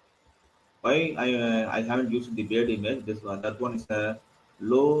 Why I haven't used the bed image? This one, that one is a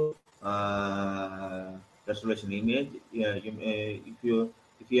low resolution image. Yeah, if you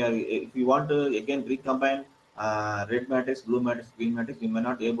want to again recombine red matrix, blue matrix, green matrix, you may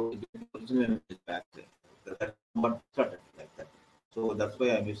not be able to get the original image back. That's not started like that. So that's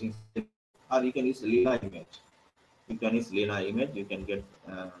why I'm using, or you can use Lena image. You can use Lena image. You can get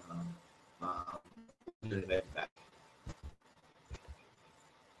uh, image back.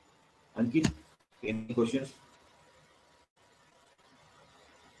 Ankit, any questions?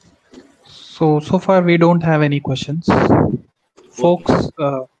 So far we don't have any questions. Okay. Folks,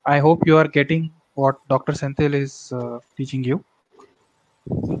 I hope you are getting what Dr. Senthil is teaching you.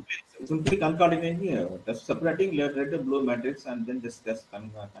 Simply concording here, just separating red and blue matrix and then just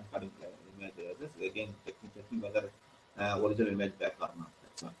concording image. Just again checking whether original image back or not.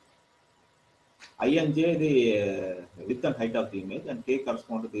 That's all. I and J the width and height of the image, and K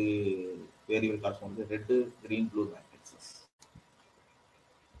correspond to the variable correspond to the red, green, blue matrices.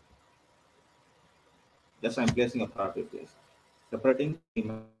 Just I'm placing a property place. Separating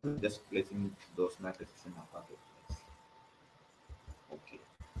image, just placing those matrices in a property place. Okay.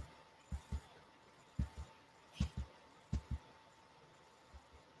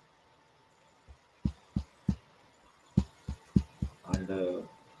 And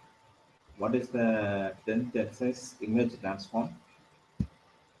what is the 10th exercise image transform?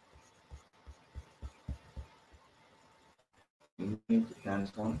 Image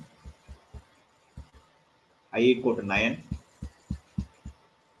transform I equal to 9,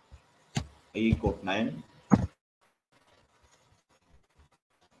 I equal to 9,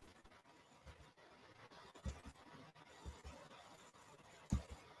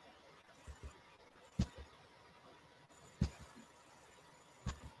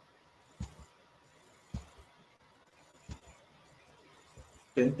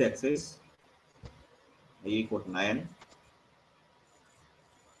 10th exercise I equal to 9,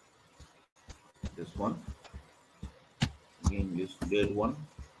 this one, again use grade 1,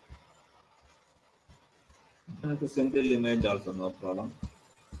 and the central image also no problem,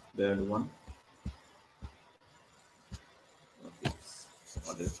 grade 1, okay.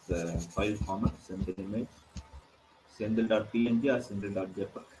 What is the file format, central image, central.png or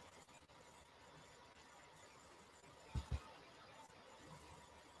central.jpg,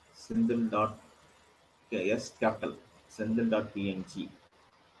 central dot, okay, yes, capital, central.png,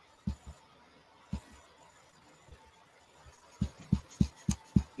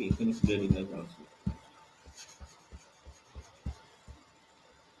 okay, finish grade image also,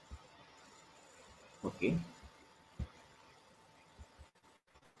 okay.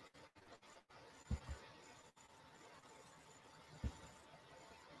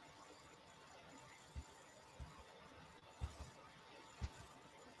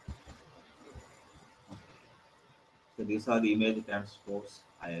 So these are the image transports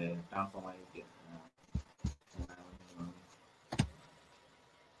I transform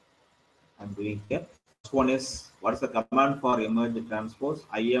I'm doing here. First one is what is the command for image transpose?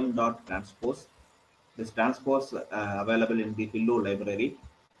 im dot transpose. This transpose available in the pillow library.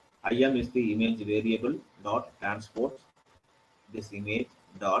 Im is the image variable dot transport. This image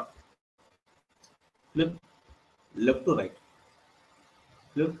dot flip left to right.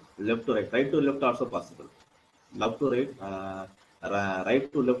 Flip left to right. Right to left also possible. Left to right.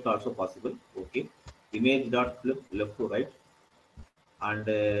 Right to left also possible. Okay. Image dot flip left to right. And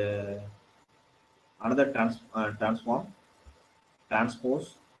another transform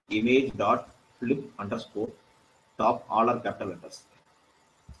transpose image dot flip underscore top all are capital letters.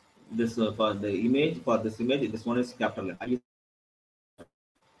 This for the image, for this image, this one is capital letter. I is,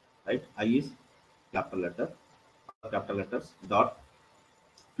 right? I is capital letter, capital letters dot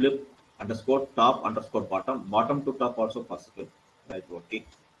flip underscore top underscore bottom, bottom to top also possible. Right? Okay.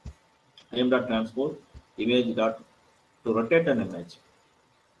 Im dot transpose image dot to rotate an image.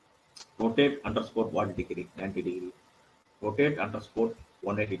 Rotate underscore 1 degree, 90 degree. Rotate underscore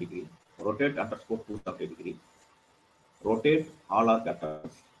 180 degree. Rotate underscore 270 degree. Rotate all are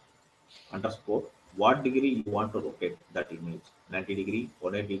capitals underscore what degree you want to rotate that image, 90 degree,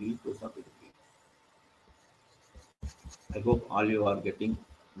 180 degree, 270 degree. I hope all you are getting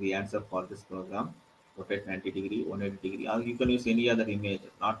the answer for this program. rotate 90 degree, 180 degree, or you can use any other image,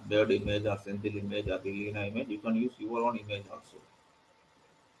 not bird image or sentinel image or Lina image. You can use your own image also.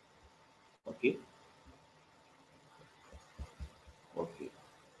 Okay, okay.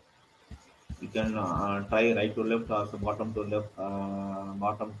 You can try right to left or bottom to left,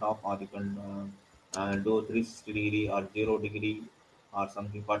 bottom top, or you can do 360 degree or 0 degree or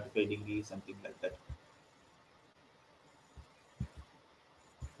something 45 degree, something like that.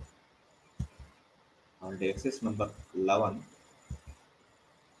 And the exercise number 11.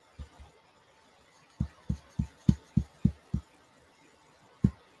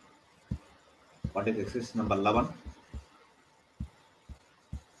 What is exercise number 11?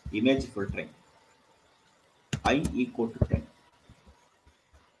 Image filtering. I equal to 10.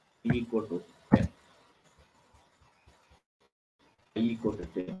 I equal to 10. I equal to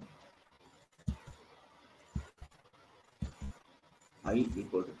 10. I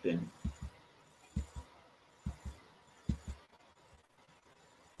equal to 10.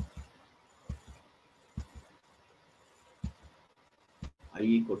 I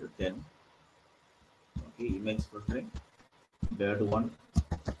equal to 10. Okay, image filtering. Bird 1.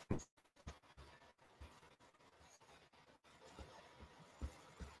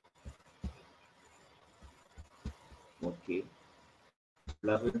 Okay.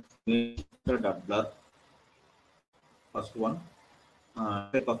 Blur image filter dot blur. First one.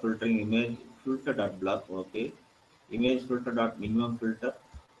 Type of filtering image filter dot blur. Okay. Image filter dot minimum filter.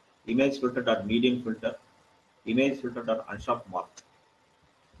 Image filter dot median filter. Image filter dot unsharp mark.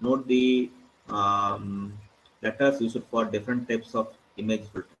 Note the letters used for different types of image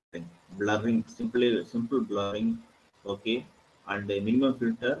filtering. Blurring, simple blurring, okay, and the minimum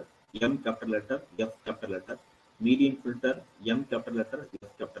filter, M capital letter, F capital letter, median filter, M capital letter, F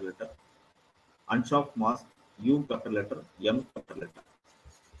capital letter, unsharp mask, U capital letter, M capital letter.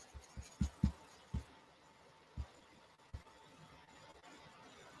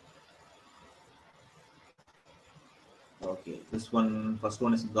 Okay, this one, first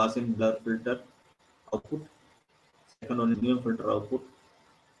one is Gaussian blur filter output, second one is minimum filter output,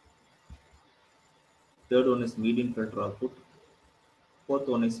 third one is median filter output, fourth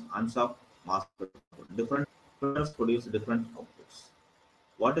one is unsharp mask filter output. Different filters produce different outputs.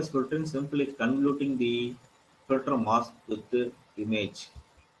 What is filtering? Simply convoluting the filter mask with the image,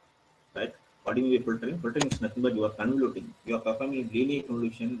 right? What do you mean by filtering? Filtering is nothing but you are convoluting. You are performing linear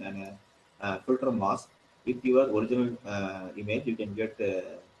convolution and a filter mask with your original image. You can get a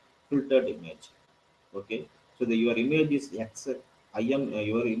filtered image. Okay, so your image is X.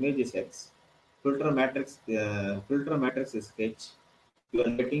 Your image is X. Filter matrix is H. You are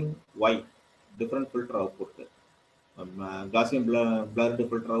getting Y, different filter output. Gaussian blurred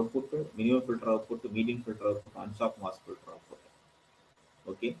filter output, minimum filter output, median filter output, unsharp mask filter output.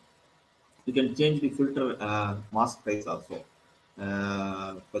 Okay, you can change the filter mask size also.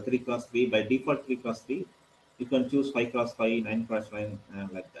 For 3 cross 3, by default 3 cross 3, you can choose 5 cross 5, 9 cross 9,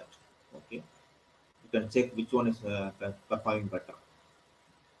 like that. Okay, you can check which one is performing better.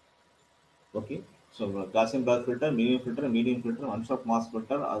 Okay, so Gaussian blur filter, medium filter, unsharp mask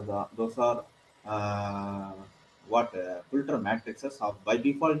filter, those are uh, what filter matrices. Of by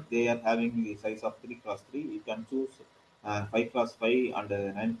default, they are having the size of 3 cross 3. You can choose 5 cross 5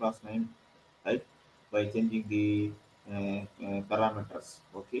 and 9 cross 9, right? By changing the parameters.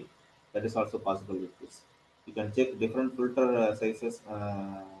 Okay, that is also possible with this. You can check different filter sizes,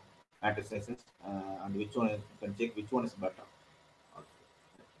 matrix sizes, and which one you can check which one is better.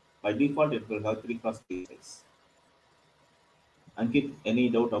 By default, it will have 3 cross 3 size. Ankit, any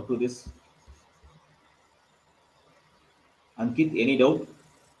doubt up to this? Ankit, any doubt?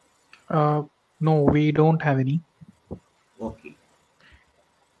 No, we don't have any. Okay.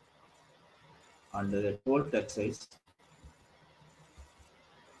 And the 12th exercise.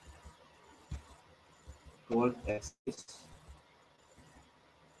 12th exercise.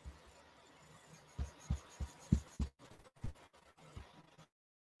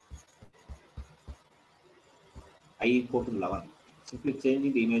 I equal to 11. Simply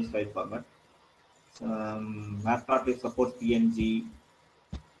changing the image file format. Matplotlib supports PNG.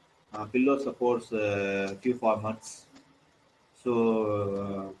 Pillow supports few formats.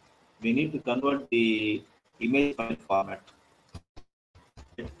 So we need to convert the image file format.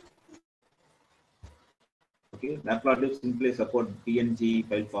 Okay, Matplotlib simply support PNG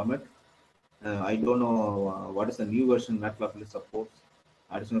file format. I don't know what is the new version Matplotlib supports.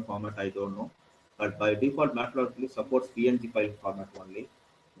 Additional format I don't know, but by default Matplotlib supports PNG file format only.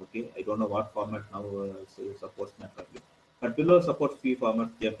 Okay, I don't know what format now supports Matplotlib, but below supports few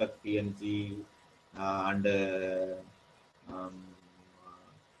formats: JPEG, PNG, and um,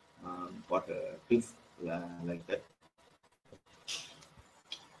 what tips like that.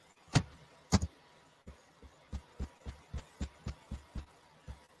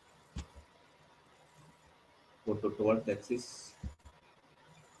 Go to towards axis.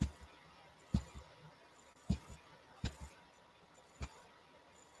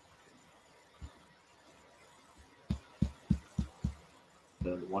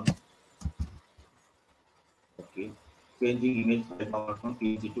 Third one. Okay. Changing image file format from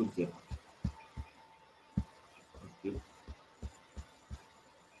PNG to JPEG. Okay.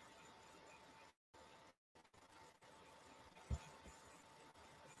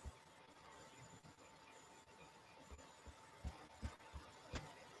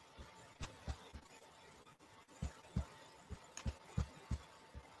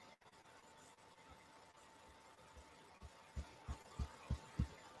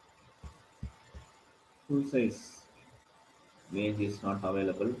 Full size image is not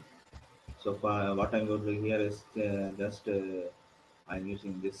available. So for what I'm going to do here is just I'm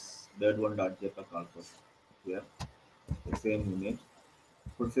using this bird1.jpg also here. The same image,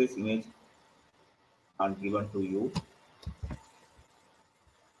 full size image are given to you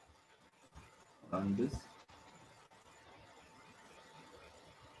on this.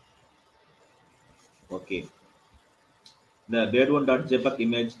 Okay, the bird1.jpg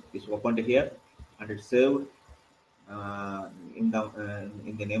image is opened here and it's saved in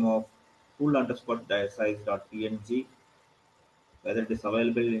the name of full underscore size.png. Whether it is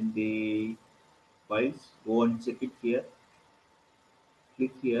available in the files, go and check it here.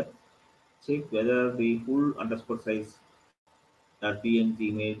 Click here, check whether the full underscore size .png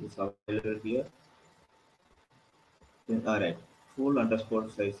image is available here. Then, all right, full underscore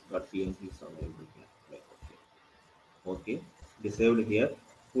size .png is available here. Right, okay. Okay, it is saved here.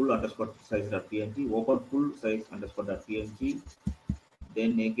 Full underscore size .png. Open full size underscore .png.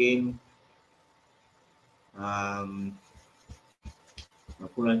 Then again, um,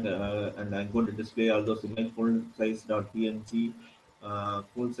 full and I'm going to display all those image full size .png,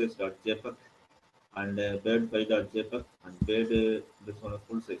 full size .jpg, and bird5.jpg and bird this one is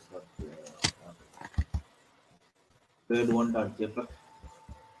full size bird1.jpg.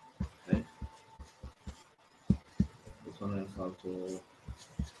 Right, this one is also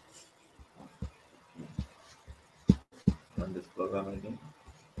run this program again,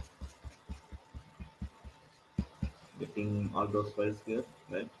 getting all those files here,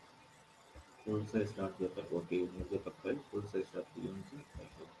 right? Full size .jpg, okay, .jpg file, full size .png,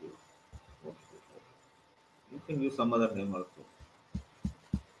 right, okay, okay. You can use some other name also.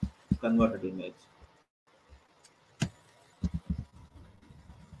 Converted image,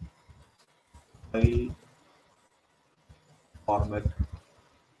 file format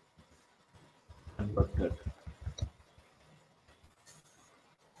converted,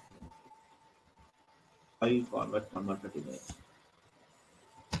 file format converted image,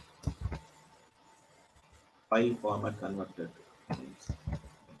 file format converted image.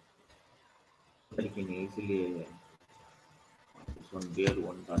 So that you can easily this one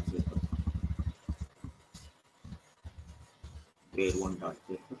bear1.jpg,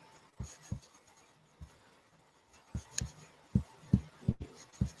 bear1.jpg,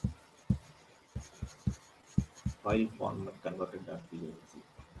 file format converted.png,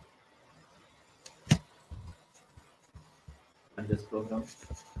 and this program.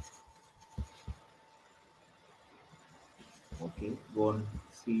 Okay, go and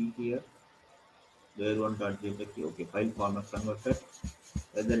see here. Bear1.jpg. Okay, file format converted.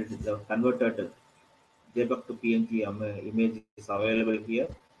 Whether it is a converted JPEG to PNG image is available here.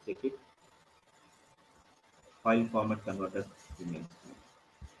 Check it. File format converted image.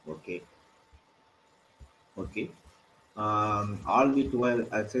 Okay. Okay. All the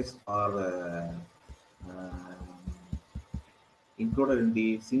 12 access are included in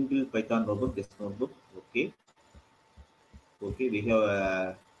the single Python notebook. This notebook. Okay. Okay. We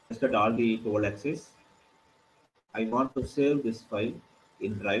have tested all the 12 access. I want to save this file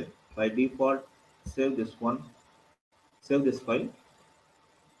in Drive. By default, save this one. Save this file.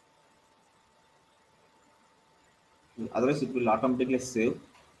 Otherwise, it will automatically save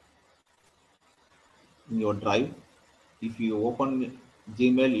in your Drive. If you open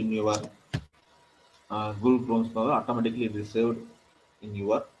Gmail in your Google Chrome Explorer, automatically it is saved in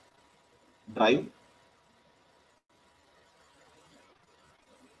your Drive.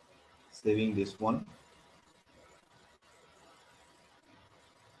 Saving this one.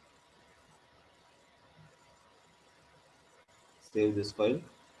 Save this file.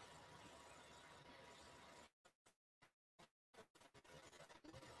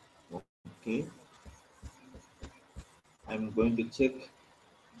 Okay. I'm going to check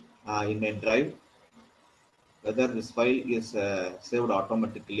in my drive, whether this file is saved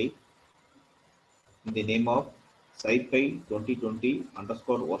automatically in the name of sci-fi 2020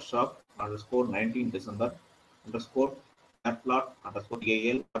 underscore workshop underscore 19 December underscore matplot underscore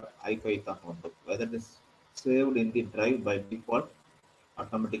al ipython notebook. Whether it is saved in the drive by default,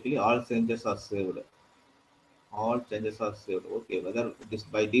 automatically all changes are saved. All changes are saved. Okay, whether it is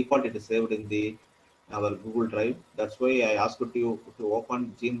by default it is saved in the our Google Drive. That's why I asked you to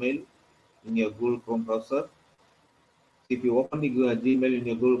open Gmail in your Google Chrome browser. If you open the Gmail in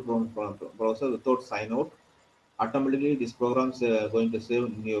your Google Chrome browser without sign out, automatically this program is going to save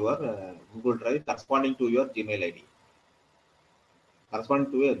in your Google Drive corresponding to your Gmail ID.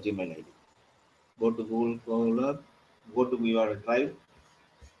 Corresponding to your Gmail ID. Go to Google Colab, go to your drive,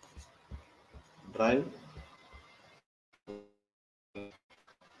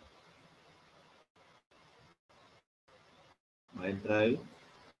 my drive.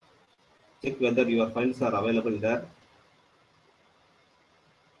 Check whether your files are available there,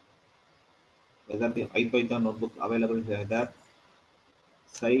 whether the IPython notebook available there.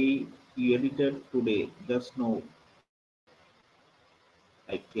 Say you edited today, just now,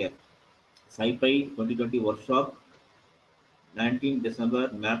 like here. SciPy 2020 workshop, 19 December,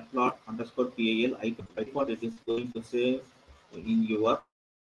 matplot underscore PAL. I thought it is going to say in your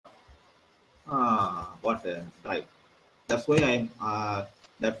drive. That's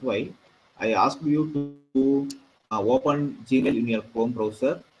why I asked you to open Gmail in your Chrome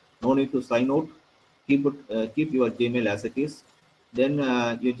browser. No need to sign out. Keep your Gmail as it is. Then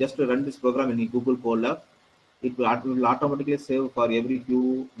you just run this program in Google Colab. It will automatically save for every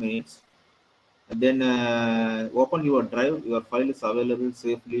few minutes. And then open your drive. Your file is available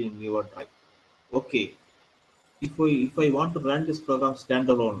safely in your drive. Okay. If I want to run this program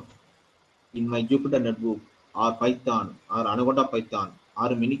standalone in my Jupyter notebook or Python or Anaconda Python or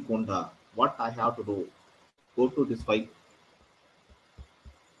Miniconda, what I have to do? Go to this file,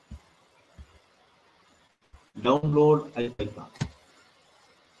 download IPython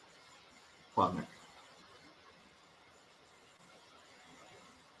format.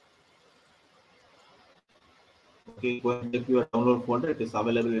 Okay, go and check your download folder. It is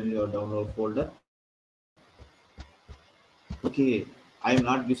available in your download folder. Okay, I am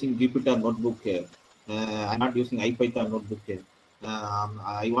not using Jupyter notebook here. I'm not using IPython notebook here.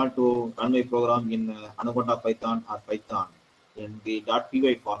 I want to run my program in Anaconda Python or Python in the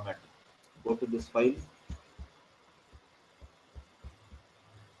 .py format. Go to this file,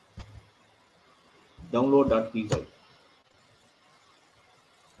 download.py.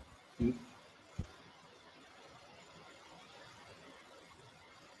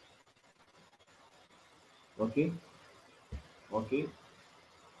 Okay, okay.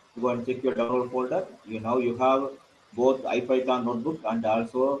 Go and check your download folder. You have both IPython notebook and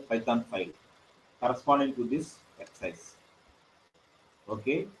also Python file corresponding to this exercise.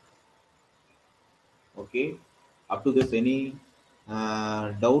 Okay, okay. Up to this, any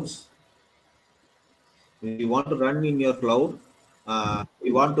doubts? If you want to run in your cloud, if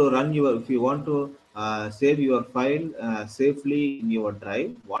you want to save your file safely in your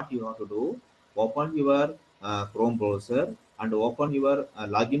drive, what you have to do? Open your Chrome browser and open your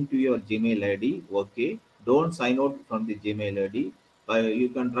login to your Gmail ID. Okay, don't sign out from the Gmail ID. You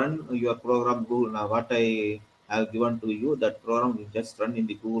can run your program Google. Now, what I have given to you, that program will just run in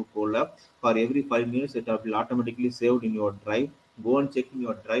the Google Colab. For every 5 minutes, it will automatically saved in your drive. Go and check in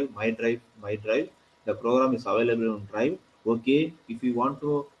your drive, my drive. The program is available on drive. Okay, if you want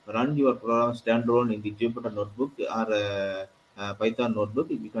to run your program standalone in the Jupyter notebook or Python notebook,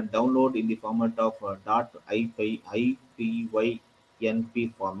 you can download in the format of .ipynp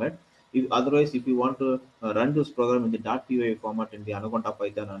format. Otherwise, if you want to run this program in the .py format in the Anaconda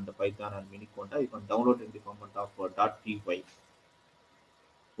Python and Python and Miniconda, you can download in the format of .py.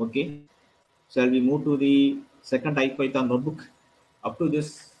 Okay, shall we move to the second IPython notebook? Up to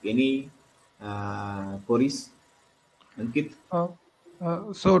this, any queries? Ankit? Uh,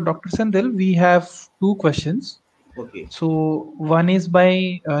 so, Dr. Sandil, we have two questions. Okay. So, one is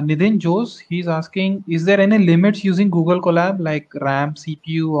by Nidin Jose. He's asking, is there any limits using Google Colab like RAM,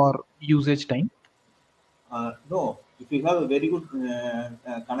 CPU, or usage time? No, if you have a very good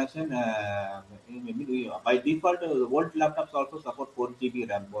connection, by default, old laptops also support 4 GB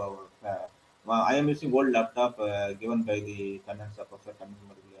RAM. I am using old laptop given by the condenser professor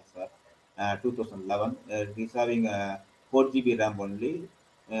sir, 2011. It is having 4 GB RAM only.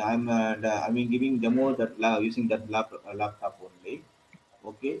 I'm giving demo that using that laptop only.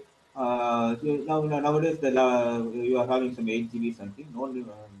 Okay. So nowadays you are having some 8 GB something. No,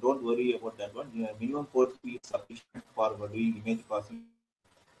 don't worry about that one. Minimum 4 GB is sufficient for doing image processing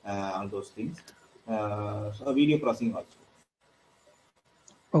all those things. So video processing also.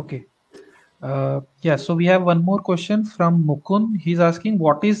 Okay. Yeah, so we have one more question from Mukund. He's asking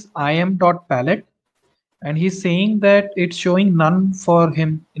what is im.palette, and he's saying that it's showing none for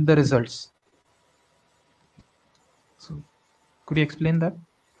him in the results. So could you explain that?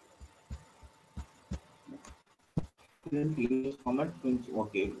 Then previous comment means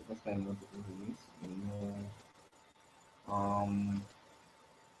okay. First time going to do this. Um,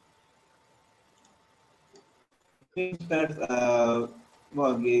 means that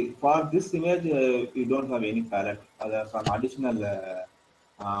well, for this image you don't have any palette. There's some additional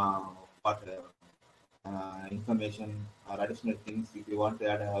what information or additional things. If you want to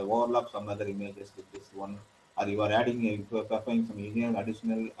add overlap some other images with this one, or you are adding if you are performing some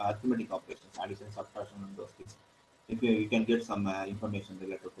additional arithmetic operations, addition, subtraction, and those things. If you can get some information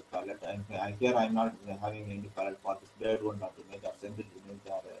related to palette, and here I'm not having any palette for this blurred one dot image or centered image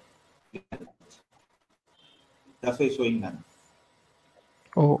or that's why showing none.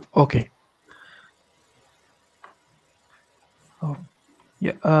 Oh, okay. Oh,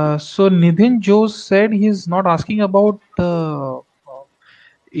 yeah. So Nithin Joe said he's not asking about I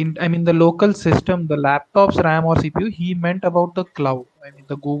mean the local system, the laptop's RAM or CPU. He meant about the cloud. I mean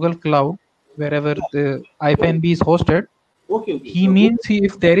the Google Cloud, wherever the IPNB is hosted. Okay, okay. He means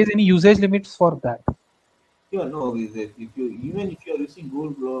if there is any usage limits for that. Yeah, no, if you even if you are using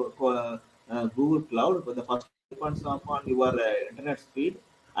Google Cloud, but the first one depends upon your internet speed,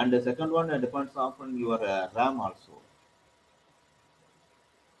 and the second one depends upon your RAM also,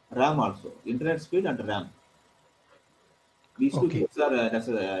 internet speed and RAM. These two Okay. things are that's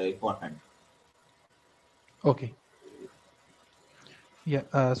important. Okay.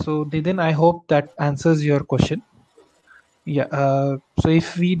 Yeah. So Nithin, I hope that answers your question. Yeah. So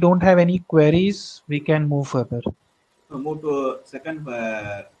if we don't have any queries, we can move further. Move to second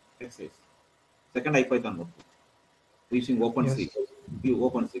exercise, second IPython mode. Using OpenSea. Yes.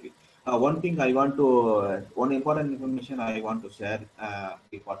 OpenSea. One thing I want to, one important information I want to share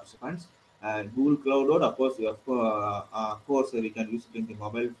the participants. Google Cloud, of course, of course, we can use it in the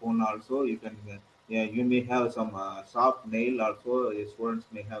mobile phone also. You can, yeah, you may have some soft nail also. Students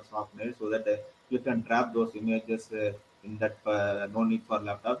may have soft nail so that you can trap those images in that. No need for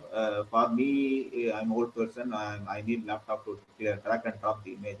laptop. For me, I'm old person. I need laptop to track and drop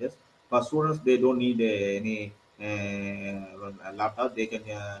the images. For students, they don't need any laptop. They can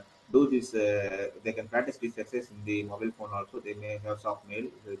do this. They can practice this exercise in the mobile phone also. They may have soft mail.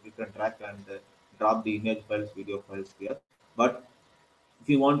 You can track and drop the image files, video files here. But if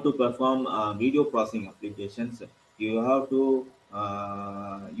you want to perform video processing applications, you have to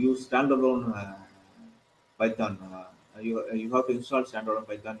use standalone Python. You have to install standalone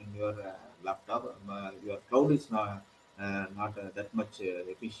Python in your laptop. Your cloud is not that much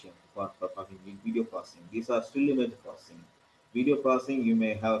efficient for performing video processing. These are still image processing. Video processing, you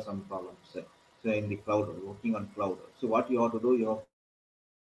may have some problems. So in the cloud, working on cloud. So what you have to do, you have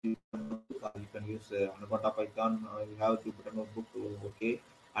you can use Anaconda Python. You have Jupyter Notebook, okay,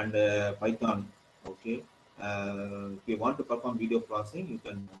 and Python, okay. If you want to perform video processing, you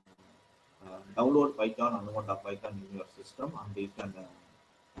can download Python, Anaconda Python in your system, and you can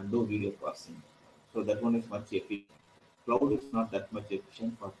do video processing. So that one is much efficient. Cloud is not that much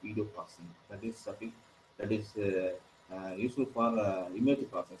efficient for video processing. That is useful for image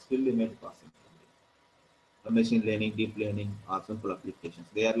processing, still image processing. Machine learning, deep learning, or simple applications.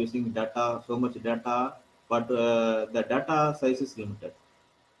 They are using data, so much data, but the data size is limited,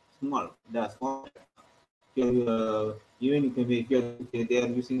 small. They are small. Even if they are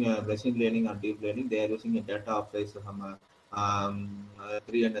using machine learning or deep learning, they are using a data of size from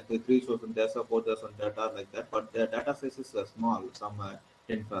 3,000 data, 4,000 data like that. But the data size is small, some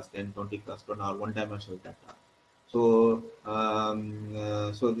 10 plus 10, 20 plus 10 or one dimensional data. So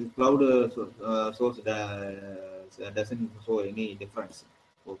the cloud source doesn't show any difference,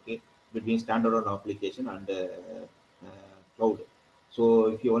 okay, between standalone application and cloud. So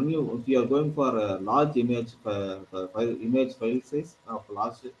if you are going for a large image file size of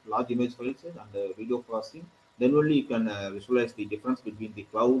large image file size and video processing, then only you can visualize the difference between the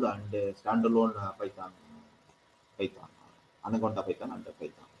cloud and standalone Python, Anaconda Python and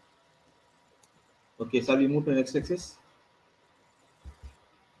Python. Okay, shall we move to the next axis?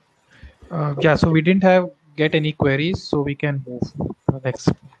 Yeah. So we didn't have get any queries, so we can move to the next.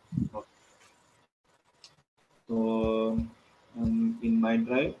 Okay. So in my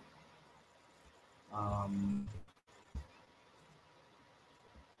drive, um,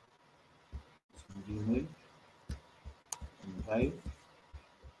 Gmail, drive,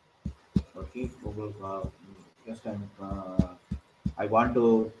 okay, Google, just I'm I want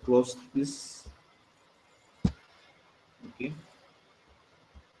to close this. Okay.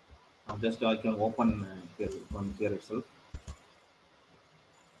 Now just I can open here, one here itself.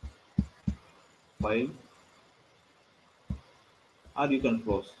 File, or you can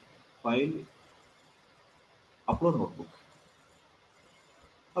close. File, upload notebook,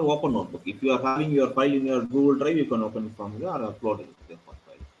 or open notebook. If you are having your file in your Google Drive, you can open it from here or upload it file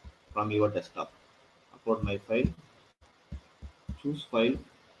from your desktop. Upload my file. Choose file.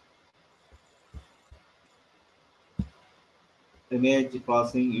 Image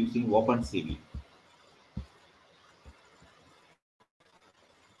processing using OpenCV.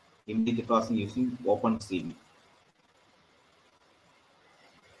 Image processing using OpenCV.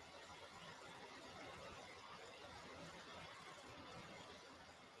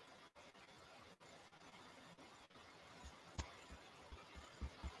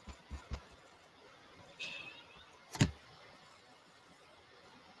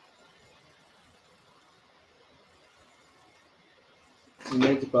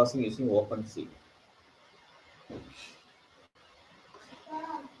 Image processing using OpenCV.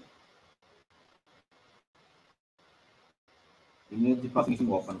 Image processing using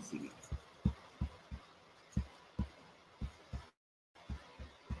OpenCV.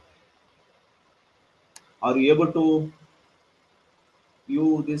 Are you able to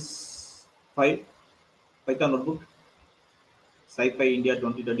view this file? Python notebook. Sci-Fi India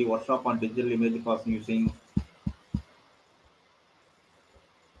 2020 workshop on digital image processing using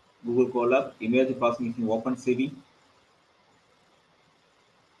Google Colab. Image processing using OpenCV.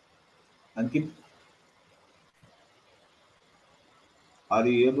 Ankit, are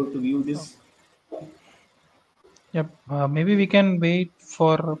you able to view Oh, this? yep. Maybe we can wait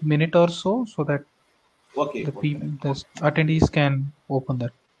for a minute or so that Okay, the okay, people, right. the Okay, attendees can open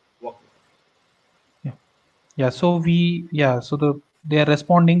that. okay, Yeah. Yeah. So they are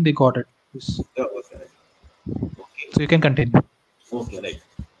responding. They got it. Yes. yeah, okay, right. Okay, So you can continue. okay, right.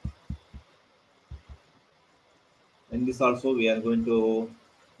 In this also we are going to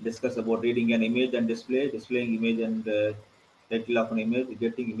discuss about reading an image and displaying image and title of an image,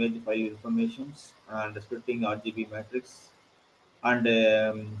 getting image file informations, and splitting RGB matrix. And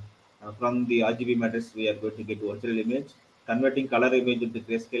from the RGB matrix, we are going to get virtual image, converting color image into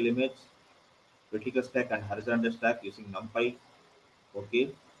grayscale image, vertical stack and horizontal stack using NumPy. Okay,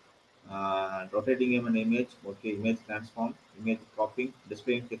 rotating an image. Okay, image transform, image cropping,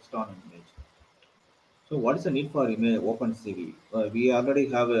 displaying text on an image. So what is the need for OpenCV? We already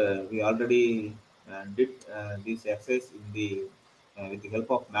did this exercise in the with the help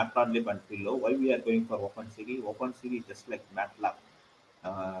of Matplotlib and Pillow. Why we are going for OpenCV? OpenCV is just like MATLAB,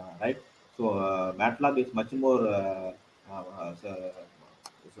 right? So MATLAB is much more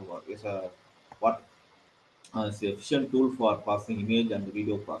is a what it's an efficient tool for processing image and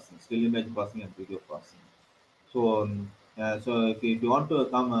video processing, still image processing and video processing. So, if you want to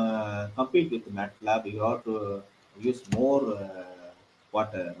compete with MATLAB, you have to use more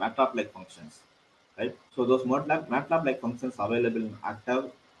MATLAB-like functions, right? So those MATLAB-like functions available in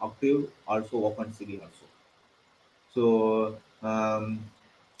Octave, also OpenCV also. So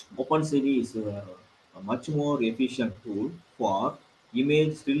OpenCV is a much more efficient tool for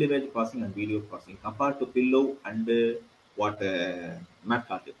still image processing and video processing compared to Pillow and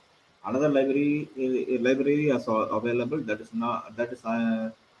Matplotlib. Another library is available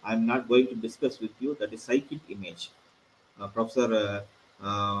I'm not going to discuss with you. That is Scikit image. Professor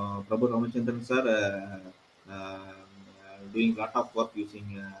Prabhu Ramachandran sir doing lot of work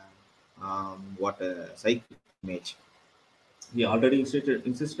using Scikit image. He already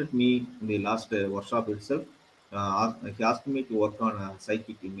insisted me in the last workshop itself. He asked me to work on a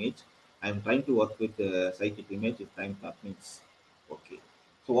psychic image. I am trying to work with psychic image if time permits. Okay.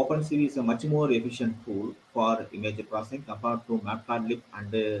 So OpenCV is a much more efficient tool for image processing compared to Matplotlib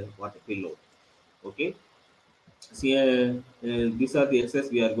and Pillow. Okay. See, these are the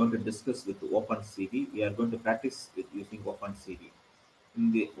exercises we are going to discuss with OpenCV. We are going to practice with using OpenCV.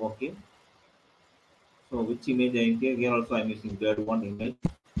 Okay. So which image I am here? Here also I am using bird one image.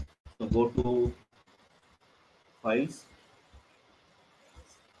 So go to files,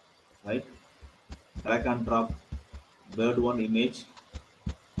 right? Drag and drop bird one image.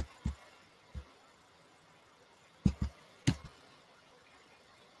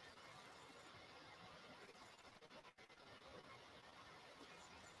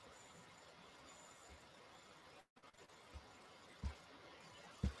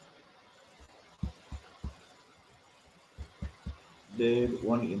 Bird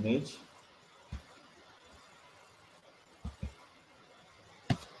one image.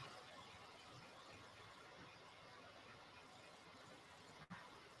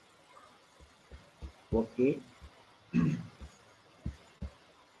 Okay.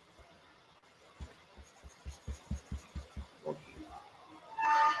 Okay.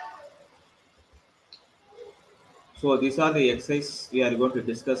 So these are the exercises we are going to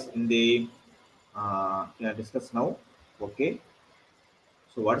discuss in the discuss now. Okay.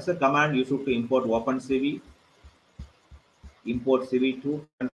 So what is the command used to import OpenCV? Import CV2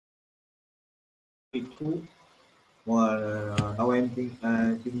 CV2. Now I'm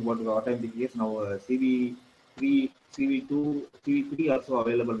thinking what I'm thinking is now CV3 CV2 CV3 also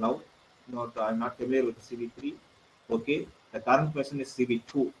available now. Not I'm not familiar with CV3. Okay. The current question is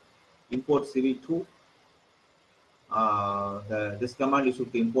CV2. Import CV2. This command is to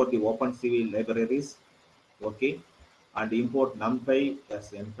import the OpenCV libraries, okay, and import numpy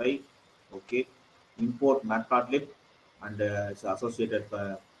as NPy, okay, import matplotlib and its associated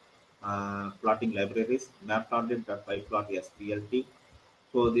plotting libraries, matplotlib.pyplot as plt.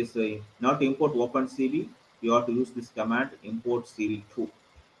 So this not import OpenCV, you have to use this command import CV2.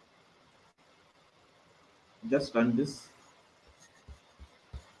 Just run this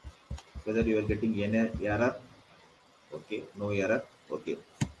whether you are getting any error. Okay, no error. Okay.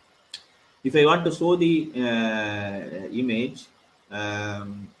 If I want to show the image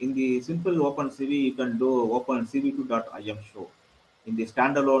in the simple OpenCV, you can do opencv2.im show in the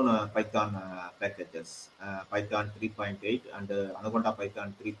standalone Python packages, Python 3.8 and Anaconda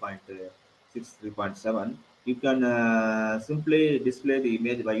Python 3.6, 3.7. You can simply display the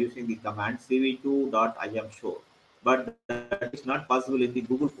image by using the command cv2.im show, but that is not possible in the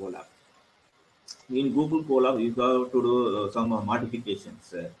Google Colab. In Google Colab, you have to do some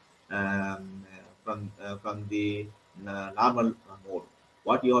modifications from the normal mode.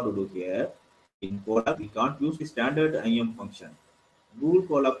 What you have to do here in Colab, we can't use the standard IM function. Google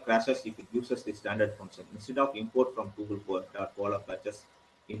Colab crashes if it uses the standard function. Instead of import from Google Colab patches,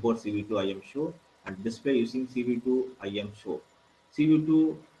 import CV2 IM show and display using CV2 IM show.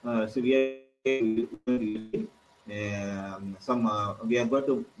 CV2, so we are using some we are going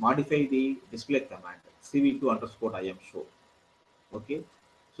to modify the display command cv2 underscore im show. Okay,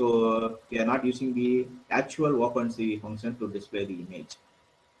 so we are not using the actual opencv function to display the image.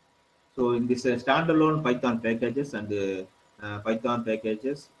 So in this standalone Python packages and Python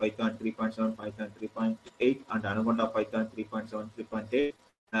packages, Python 3.7, Python 3.8, and Anaconda Python 3.7, 3.8,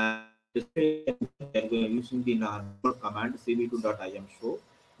 display we are using the normal command cv2.im show,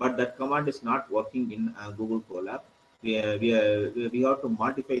 but that command is not working in Google Colab. We have to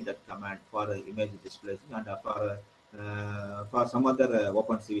modify that command for image display and for some other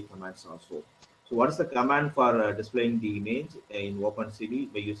OpenCV commands also. So what is the command for displaying the image in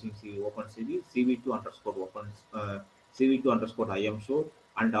OpenCV by using OpenCV cv2 underscore cv2 underscore im show,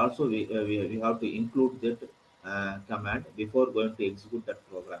 and also we have to include that command before going to execute that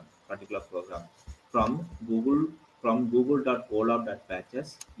program, particular program from Google from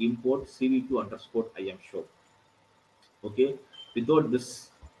google.colab.patches import cv2 underscore im show. Okay, without this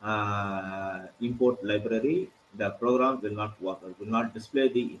import library, the program will not work, it will not display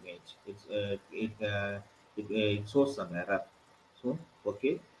the image. It shows some error. So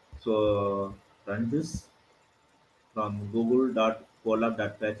okay, so run this from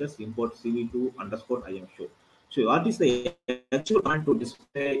google.colab.patches import cv2 underscore im show. So what is the actual command to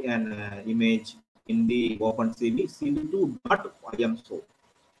display an image in the OpenCV? cv2.im show.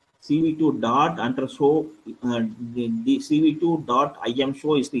 CV2 dot underscore the CV2 dot IM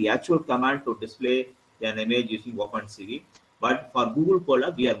show is the actual command to display an image using OpenCV. But for Google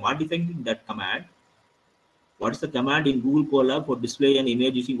Colab, we are modifying that command. What is the command in Google Colab for display an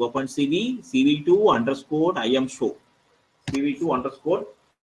image using OpenCV? CV2 underscore IM show. CV2 underscore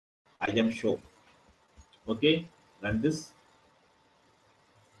IM show. Okay, run this.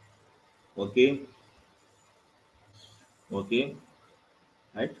 Okay, okay,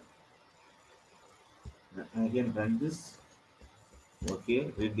 right. Again, run this.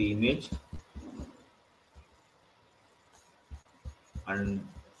 Okay, with the image and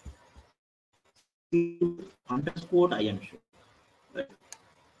underscore I am sure. Right.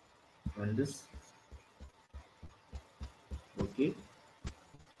 Run this. Okay,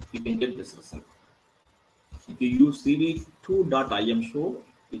 you can get this result. If you use cv2.im show,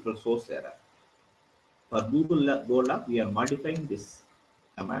 it will show error. For Google Colab, we are modifying this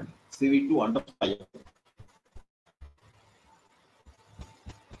command cv2 underscore im.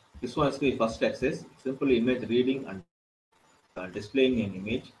 This was the first access, simple image reading and displaying an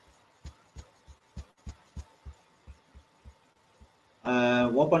image.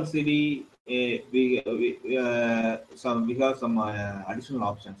 OpenCV, we have some additional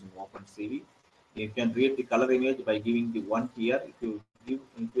options in OpenCV. You can create the color image by giving the one here. If you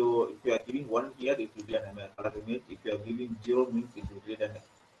are giving 1 here, it will be a color image. If you are giving 0 means it will be a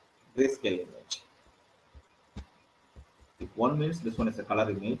grayscale image. If 1 means this one is a color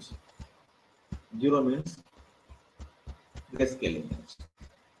image, 0 means grayscale image.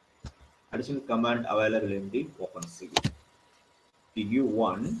 Additional command available in the OpenCV. If you give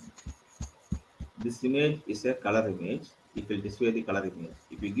 1, this image is a color image. It will display the color image.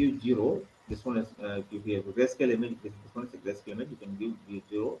 If you give 0, this one is if you have a grayscale image, this one is a grayscale image. You can give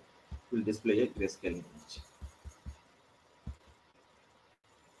 0, it will display a grayscale image.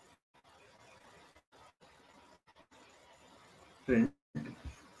 Print.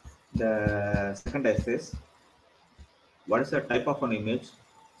 The second exercise. What is the type of an image,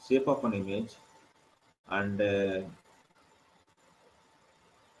 shape of an image, and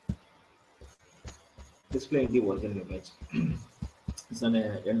displaying the original image. It's an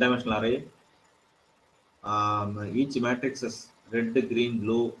n-dimensional array. Each matrix is red, green,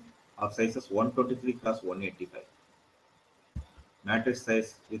 blue of sizes 123 cross 185. Matrix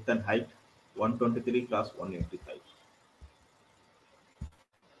size, width and height 123 cross 185.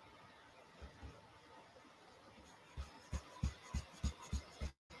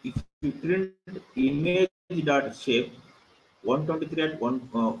 If you print image dot shape 123 at 1,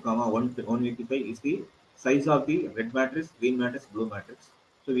 185 is the size of the red matrix, green matrix, blue matrix.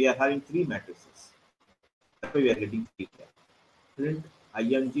 So we are having 3 matrices. That's why we are getting 3 here. Print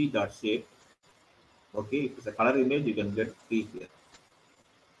img dot shape. Okay, if it's a color image, you can get 3 here.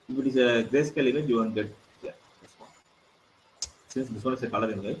 If it is a grayscale image, you won't get here. This one. Since this one is a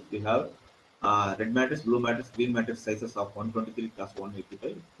color image, we have red matrix, blue matrix, green matrix sizes of 123 plus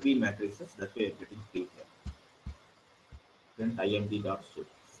 185. 3 matrices. That's why we are getting 3 here. Print img dot shape.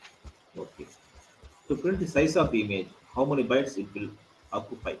 Okay. To print the size of the image, how many bytes it will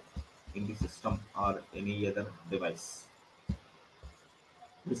occupy in the system or any other device.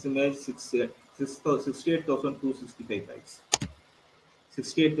 This image 68,265 bytes.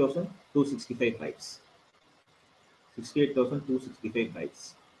 68,265 bytes. 68,265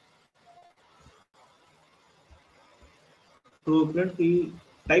 bytes. To print the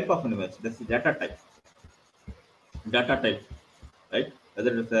type of an image, that's the data type. Data type, right?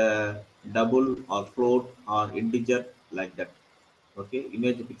 Whether it's a double or float or integer, like that. Okay,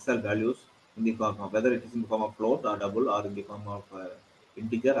 image pixel values in the form of whether it is in the form of float or double or in the form of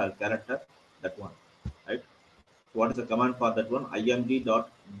integer or character, that one, right? What is the command for that one? img dot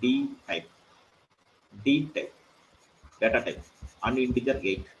d type, data type, and integer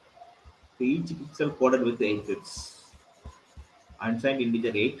 8. So each pixel coded with 8 bits. Unsigned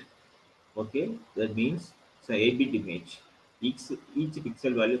integer 8. Okay, that means it's an 8-bit image. Each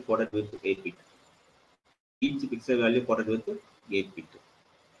pixel value coded with 8 bit. Each pixel value coded with 8 bit.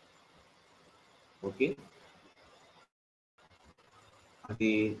 Okay.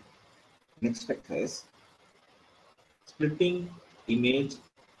 The next exercise, splitting image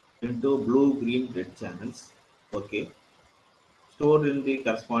into blue, green, red channels. Okay. Stored in the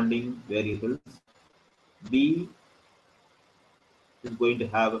corresponding variables. B is going to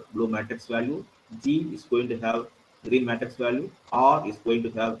have blue matrix value. G is going to have green matrix value. R is going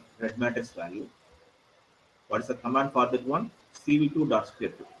to have red matrix value. What is the command for that one?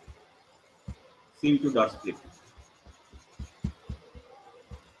 cv2.split. cv2.split.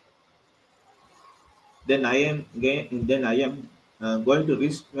 Then I am going to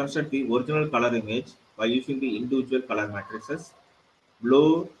reconstruct the original color image by using the individual color matrices: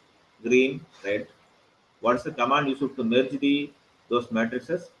 blue, green, red. What is the command used to merge those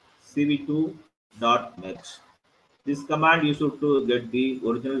matrices? cv2.merge. This command used to get the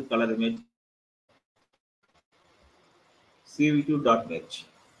original color image. cv2.merge.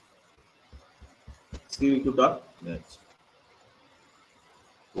 cv2.merge.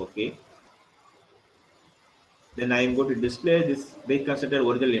 Okay. Then I am going to display this reconstructed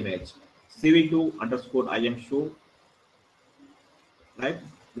original image. cv2 underscore im show. Right.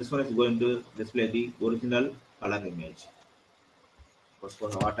 This one is going to display the original color image. First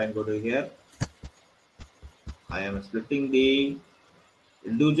one, what I am going to do here, I am splitting the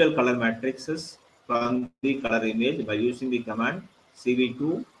individual color matrices from the color image by using the command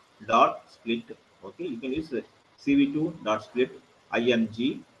cv2.split. Okay, you can use cv2.split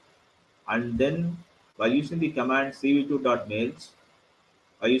img, and then by using the command cv2.merge,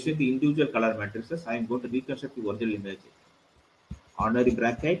 by using the individual color matrices, I am going to reconstruct the original image. Ordinary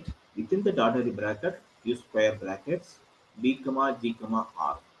bracket, within the ordinary bracket, use square brackets, b comma g comma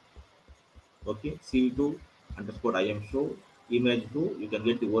r. Okay, cv2 underscore im show image 2, you can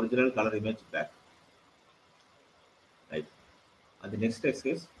get the original color image back. Right. And the next text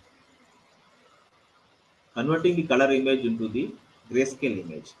is converting the color image into the grayscale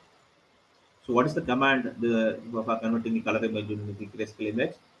image. So what is the command for converting the color image into the grayscale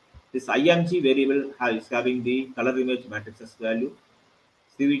image? This img variable is having the color image matrices value.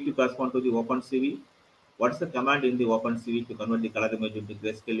 CV to correspond to the OpenCV. What is the command in the OpenCV to convert the color image into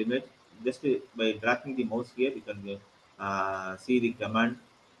grayscale image? Just by dragging the mouse here, you can see the command.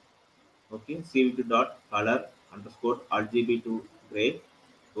 Okay, CV2 dot color underscore RGB to gray.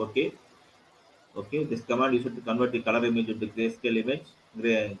 Okay, okay. This command is to convert the color image into grayscale image,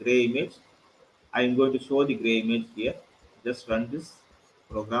 gray image. I am going to show the gray image here. Just run this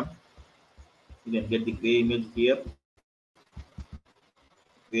program. You can get the gray image here.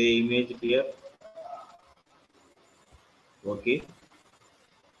 Gray image here. Okay,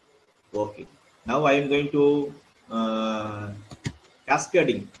 okay. Now I am going to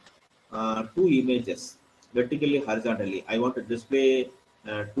cascading two images vertically horizontally. I want to display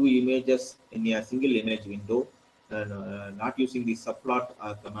two images in a single image window, and not using the subplot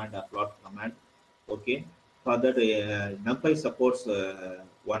command or plot command. Okay, for that NumPy supports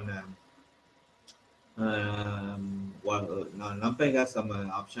one. NumPy has some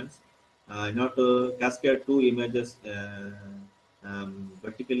options. Not to cascade two images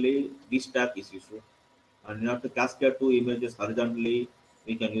vertically. This stack is useful. And not to cascade two images horizontally,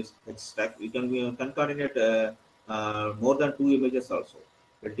 we can use H stack. We can concatenate more than two images also,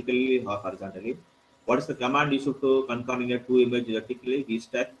 vertically or horizontally. What is the command issued to concatenate two images vertically? V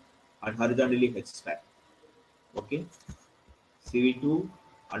stack, and horizontally H stack. Okay. CV2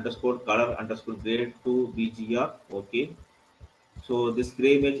 underscore color underscore grade to BGR. Okay. So this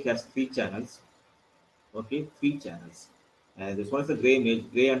gray image has three channels. Okay, three channels. And this one is a gray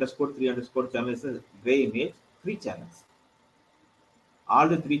image. Gray underscore three underscore channel is a gray image. Three channels. All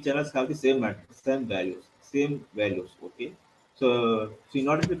the three channels have the same values. Okay. So in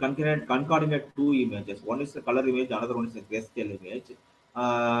order to concatenate two images, one is a color image, another one is a grayscale image.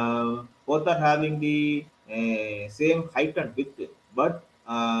 Both are having the same height and width, but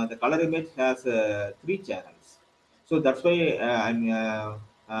the color image has three channels. So that's why I'm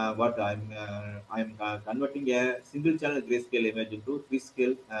converting a single channel grayscale image into three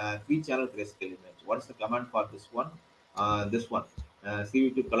channel grayscale image. What is the command for this one? This one.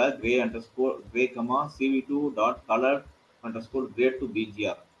 CV2 color gray underscore gray comma CV2 dot color underscore grade to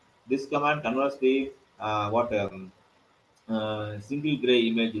BGR. This command converts the single gray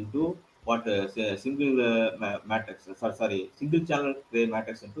image into what say single matrix. Single channel gray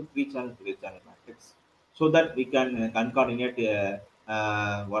matrix into three channel gray channel matrix, so that we can concatenate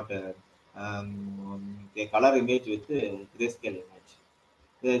a color image with grayscale image.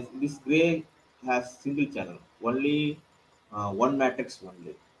 This gray has single channel, only one matrix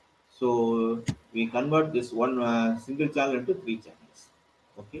only. So we convert this one single channel into three channels.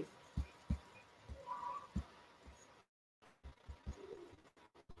 Okay.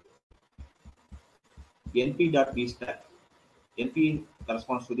 np.vstack. np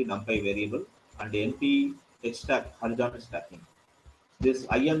corresponds to the numpy variable, and np stack horizontal stacking. This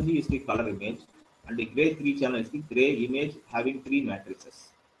img is the color image, and the gray three channel is the gray image having three matrices.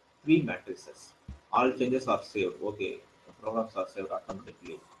 Three matrices. All changes are saved. Okay. The programs are saved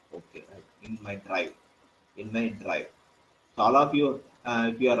automatically. Okay. Right. In my drive. In my drive. So all of you,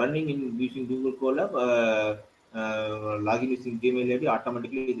 if you are running in using Google Colab, login using Gmail ID,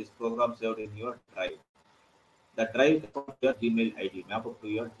 automatically this program saved in your drive. The drive is your Gmail ID, map up to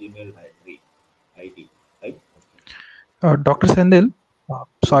your Gmail ID, right? Dr. Sendil,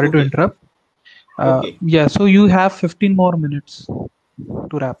 sorry to Okay, interrupt. okay, Yeah, so you have 15 more minutes to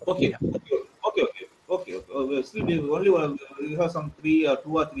wrap up. okay, Yeah. okay. Still, we have some three,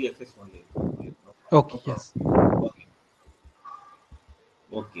 two or three access only. No Okay, problem. yes. Okay,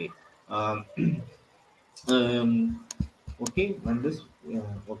 okay. Um, um, okay, and this,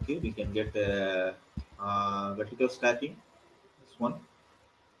 okay, we can get vertical stacking, this one,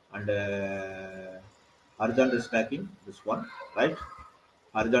 and horizontal stacking, this one, right?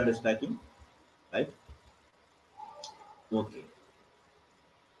 Horizontal stacking, right? Okay.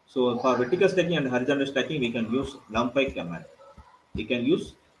 So for vertical stacking and horizontal stacking, we can use NumPy command. We can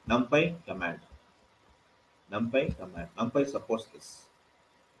use NumPy command. NumPy command. NumPy supports this.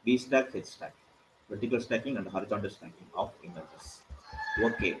 B stack, H stack, vertical stacking and horizontal stacking of images.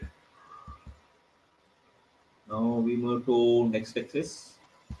 Okay. Now we move to next axis.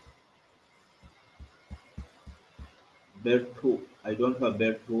 Bed 2. I don't have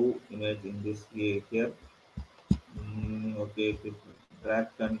bed 2 image in this here. Okay, drag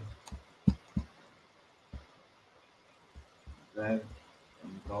and drag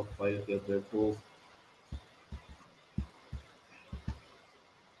and drop file here. Bed 2.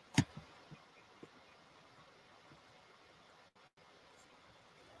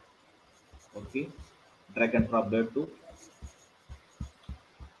 Okay, drag and drop there to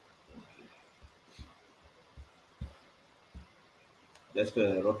just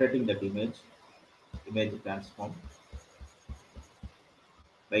rotating that image transform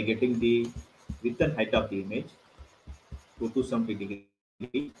by getting the width and height of the image to 270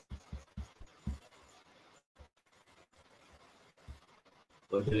 degree.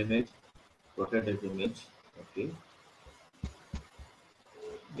 Original image, rotate the image. Okay,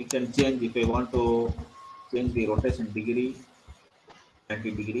 we can change if I want to change the rotation degree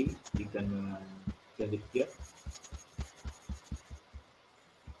 90 degree. We can change it here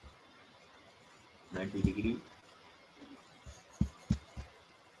 90 degree,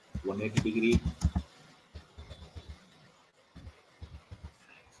 180 degree,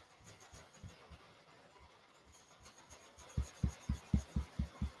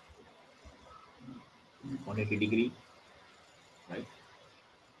 180 degree, right?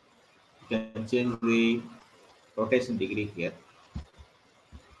 You can change the rotation degree here.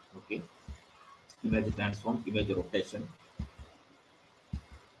 Okay, image transform, image rotation.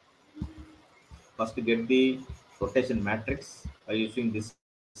 First, get the rotation matrix by using this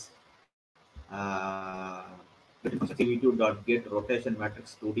CV2.get rotation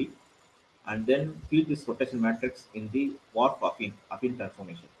matrix 2D, and then feed this rotation matrix in the warp affine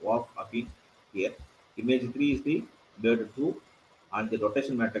transformation. Warp affine here. Image 3 is the bird 2, and the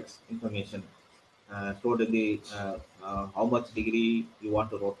rotation matrix information stored in the how much degree you want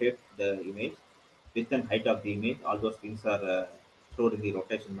to rotate the image, width and height of the image. All those things are stored in the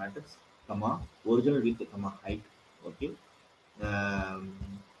rotation matrix, comma original width, comma height. Okay.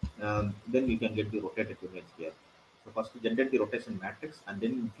 Um, then we can get the rotated image here. So first we generate the rotation matrix and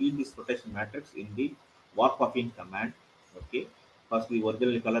then feed this rotation matrix in the warp affine command. Okay. First the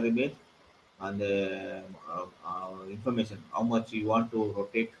original color image and the information, how much you want to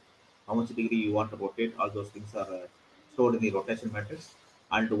rotate, how much degree you want to rotate, all those things are stored in the rotation matrix,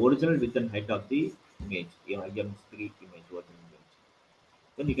 and the original width and height of the image, IM3 image, original image.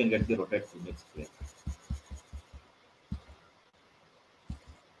 Then you can get the rotated image here.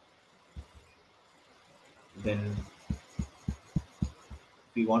 Then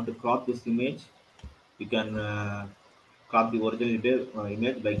if you want to crop this image, you can crop the original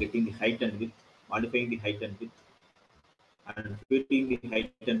image by getting the height and width, modifying the height and width, and fitting the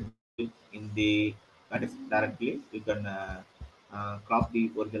height and width in the matrix directly. You can crop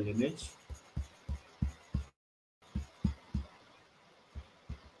the original image.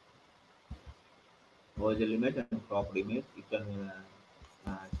 Original image and cropped image. You can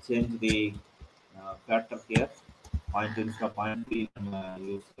change the factor here. Point instead of point 3, you can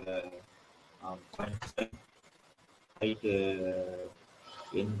use point 5, height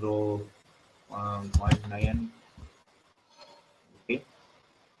in row point 9. Okay,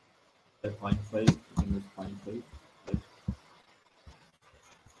 point 5, you can use point 5. Right.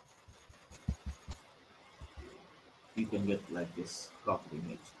 You can get like this cropped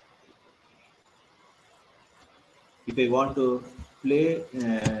image. If I want to play,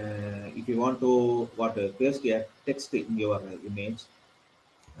 if you want to paste a text in your image,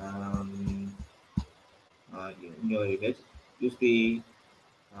 um, in your image, use the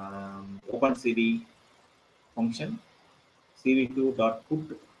open cd function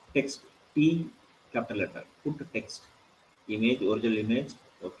cv2.put text t capital letter, put text image, original image.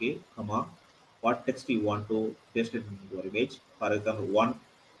 Okay, comma, what text you want to paste it in your image, for example 1,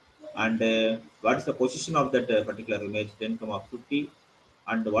 and what is the position of that particular image, 10 comma 50,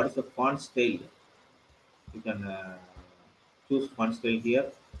 and what is the font style. You can choose font style here,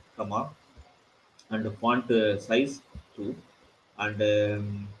 comma, and the font size too,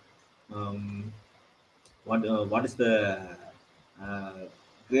 and um, what is the uh,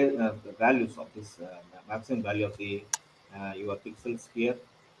 values of this maximum value of the your pixels here,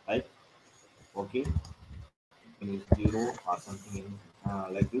 right? Okay, you can use 0 or something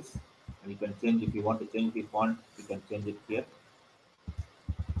in, like this, and you can change if you want to change the font. You can change it here.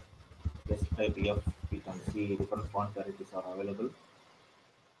 Just type F. You can see different font varieties are available.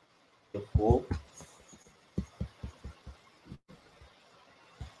 F4,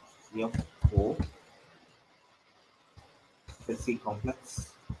 F4, FOSSEE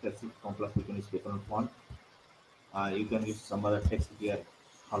complex. FOSSEE complex, you can use different font. You can use some other text here.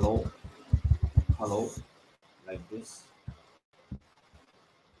 Hello, hello, like this.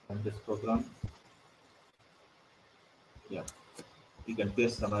 And this program, yeah, you can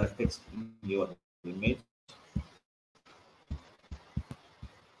paste some other text in your image.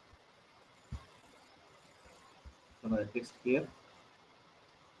 Some other text here,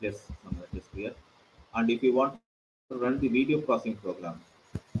 place some other text here. And if you want to run the video processing program,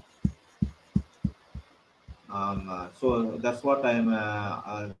 So that's what I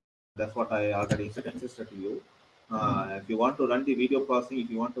already insisted to you. If you want to run the video processing, if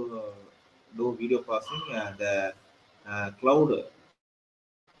you want to do video processing, the cloud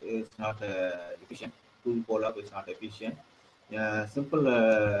is not efficient. Tool Colab is not efficient. Simple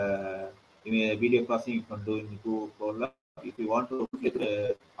video processing you can do in Google Colab. If you want to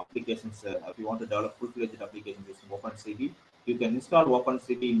applications, if you want to develop full-fledged applications using OpenCV, you can install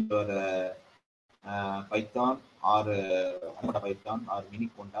OpenCV in your Python or Python or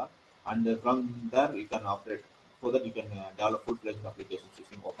Miniconda, and from there you can operate so that you can develop full-fledged applications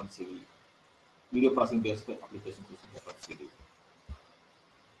using OpenCV, video processing based applications using OpenCV.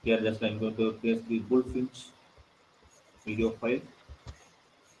 Here, just I'm going to paste the Bullfinch video file.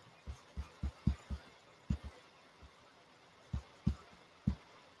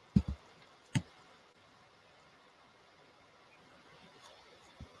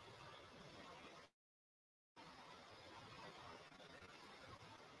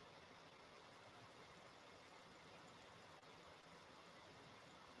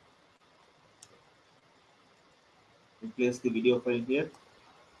 Place the video file here.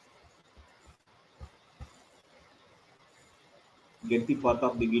 Get the path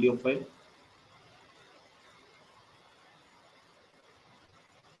of the video file.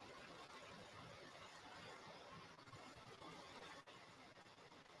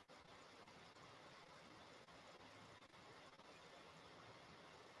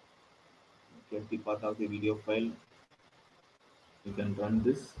 Get the path of the video file. You can run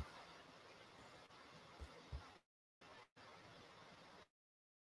this.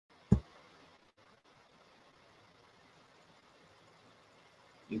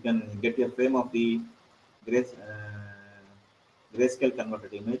 You can get a frame of the grayscale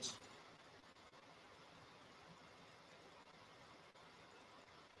converted image.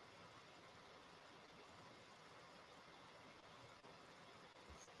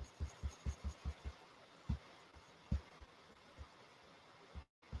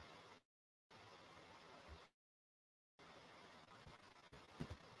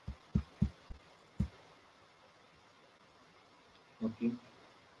 Okay.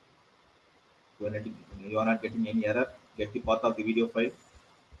 You are not getting any error. Get the path of the video file,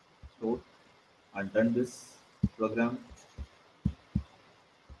 store, and run this program.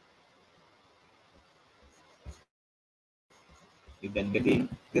 You can get the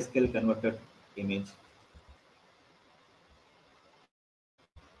grayscale converted image.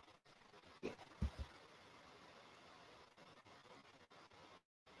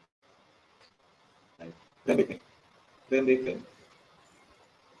 Right. Frame by frame.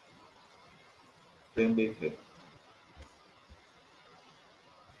 Frame by frame.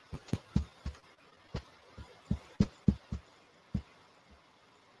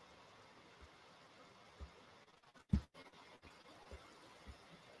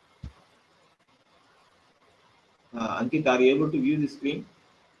 Ankit, are you able to view the screen?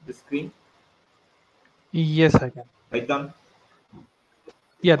 The screen? Yes, I can. Python?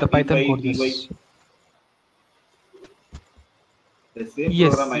 Yeah, the Python P5, code. Py. Yes. The same program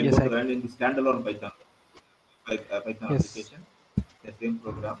Yes. I'm Yes, going I to can. run in the standalone Python Yes. application. The same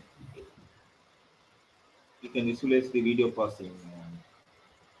program. You can visualize the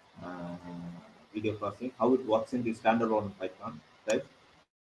uh, video processing, how it works in the standalone Python, right?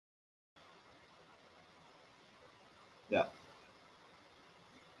 Yeah,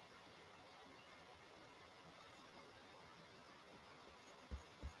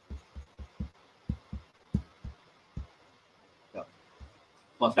 yeah.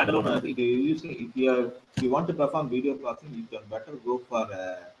 For standalone, if you want to perform video processing, you can better go for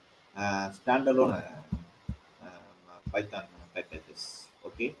standalone Python packages.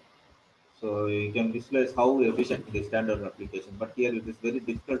 Okay, so you can visualize how efficient the standard application. But here it is very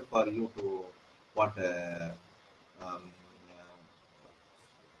difficult for you to what um,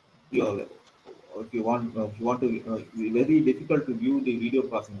 you if you want to very difficult to view the video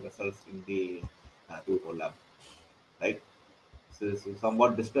processing results in the Google Colab, right? So it's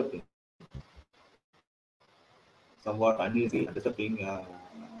somewhat disturbing, somewhat uneasy, disturbing,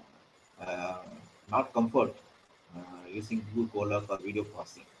 uh, not comfort using Google Colab for video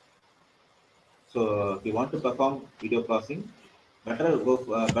processing. So if you want to perform video processing,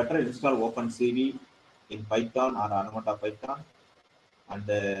 better install OpenCV in Python or Anamata Python, and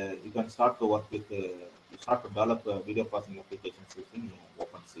you can start to work with start to develop video processing applications using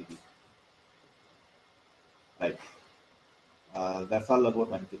OpenCV. Right. That's all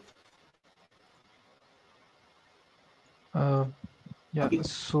about Ankit. Uh, yeah. Ankit?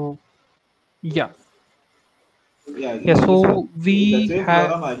 So yeah. Yeah, Yeah. just So the we same had.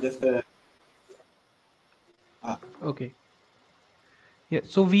 program. I just Ah, Okay. Yeah,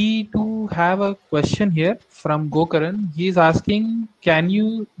 so we do have a question here from Gokaran. He is asking, can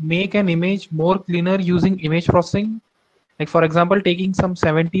you make an image more cleaner using image processing? Like for example, taking some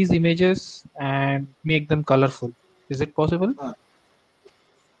 70s images and make them colorful. Is it possible? ah.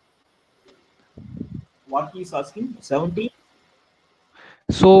 What he's asking? 70?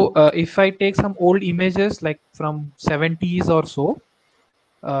 So if I take some old images like from 70s or so,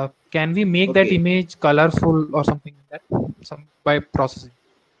 can we make that Okay. image colorful or something like that? Some by processing.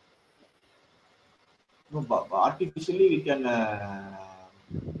 No, artificially we can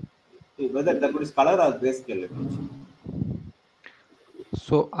whether that is color or grayscale image.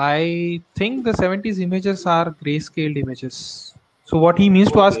 So I think the 70s images are grayscale images. So what he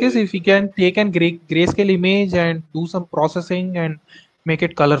means to ask is Okay. if he can take an grayscale image and do some processing and make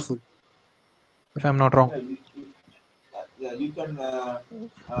it colorful, if I'm not wrong. Yeah, yeah, you can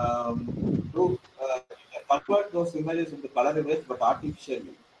do you can convert those images into color image, but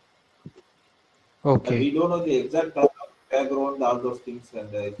artificially. We Okay. don't know the exact color of background, all those things, and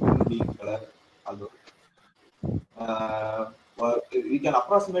human being color, all those. Well, we can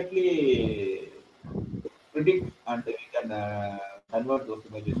approximately predict and we can convert those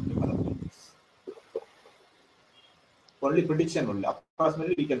images into color images. Only prediction only.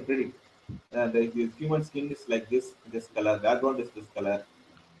 Approximately we can predict. The human skin is like this color, background is this color,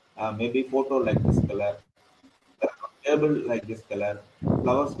 maybe photo like this color, table like this color,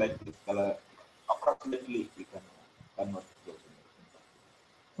 flowers like this color. Approximately we can convert those.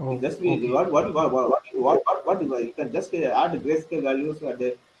 Oh, Just we okay. you can just add grayscale values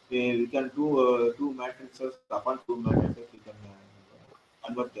and we can do two matrices. Upon two matrices, we can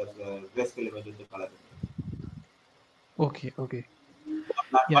convert the grayscale image into color image. Okay. Okay.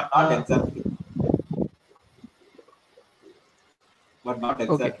 But Yeah. not exactly. But not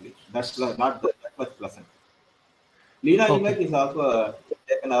Okay. exactly. Not that much pleasant. Lina image Okay. is also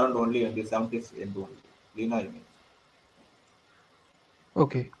taken around only in the 70s end only. Lina image.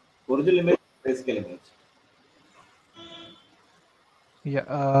 Okay. Original image, grayscale image. Yeah.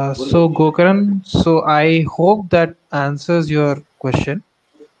 Original So image. Gokaran, so I hope that answers your question.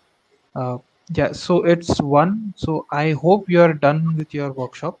 Uh, yeah. So it's one. So I hope you are done with your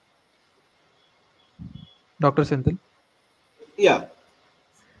workshop, Dr. Senthil. Yeah.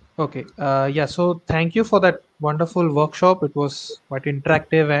 Okay. Yeah. So thank you for that wonderful workshop. It was quite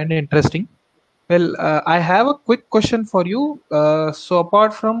interactive and interesting. Well, I have a quick question for you. So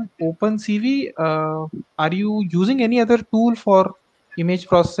apart from OpenCV, are you using any other tool for image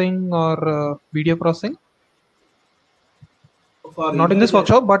processing or video processing? For Not in this image,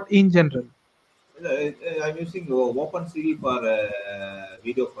 workshop, but in general. I'm using OpenCV for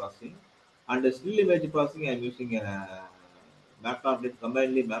video processing, and still image processing I'm using Matplotlib,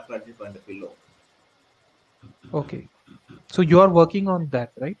 combinedly Matplotlib and Pillow. Okay. So you are working on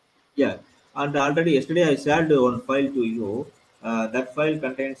that, right? Yeah, and already yesterday I shared one file to you. That file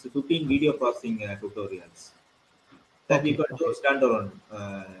contains 15 video processing tutorials that you Okay. can do Okay. standalone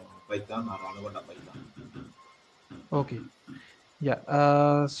Python or Anaconda Python. Okay. Yeah.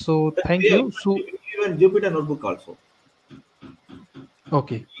 So thank Yeah, you. So even Jupyter Notebook also.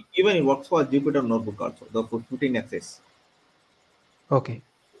 okay. Even it works for Jupyter Notebook also. The 15 access. Okay.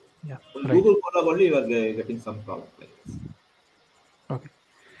 Yeah. On Right. Google Colab only you are getting some problem like this. Okay.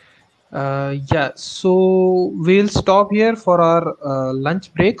 Yeah, so we'll stop here for our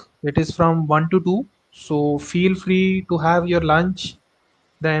lunch break. It is from 1 to 2. So feel free to have your lunch,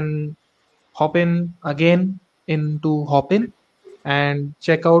 then hop in again into Hopin and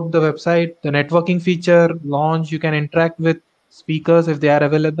check out the website, the networking feature launch. You can interact with speakers if they are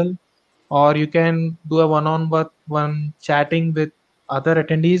available, or you can do a one-on-one chatting with other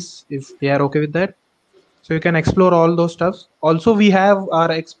attendees if they are okay with that. So you can explore all those stuffs. Also, we have our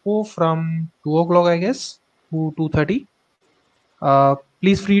expo from 2 o'clock, I guess, to 2:30.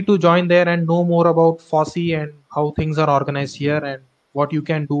 Please free to join there and know more about FOSSEE and how things are organized here and what you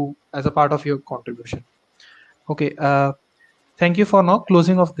can do as a part of your contribution. Okay. Thank you for now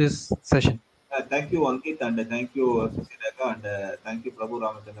closing of this session. Thank you, Ankit, and thank you, Susileka, and thank you, Prabhu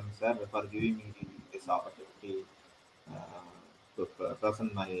Ramachandran sir, for giving me this opportunity to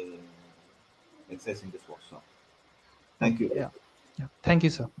present my exercise in this workshop. Thank Okay. you. Yeah. Yeah. Thank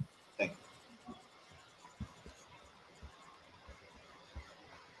you, sir.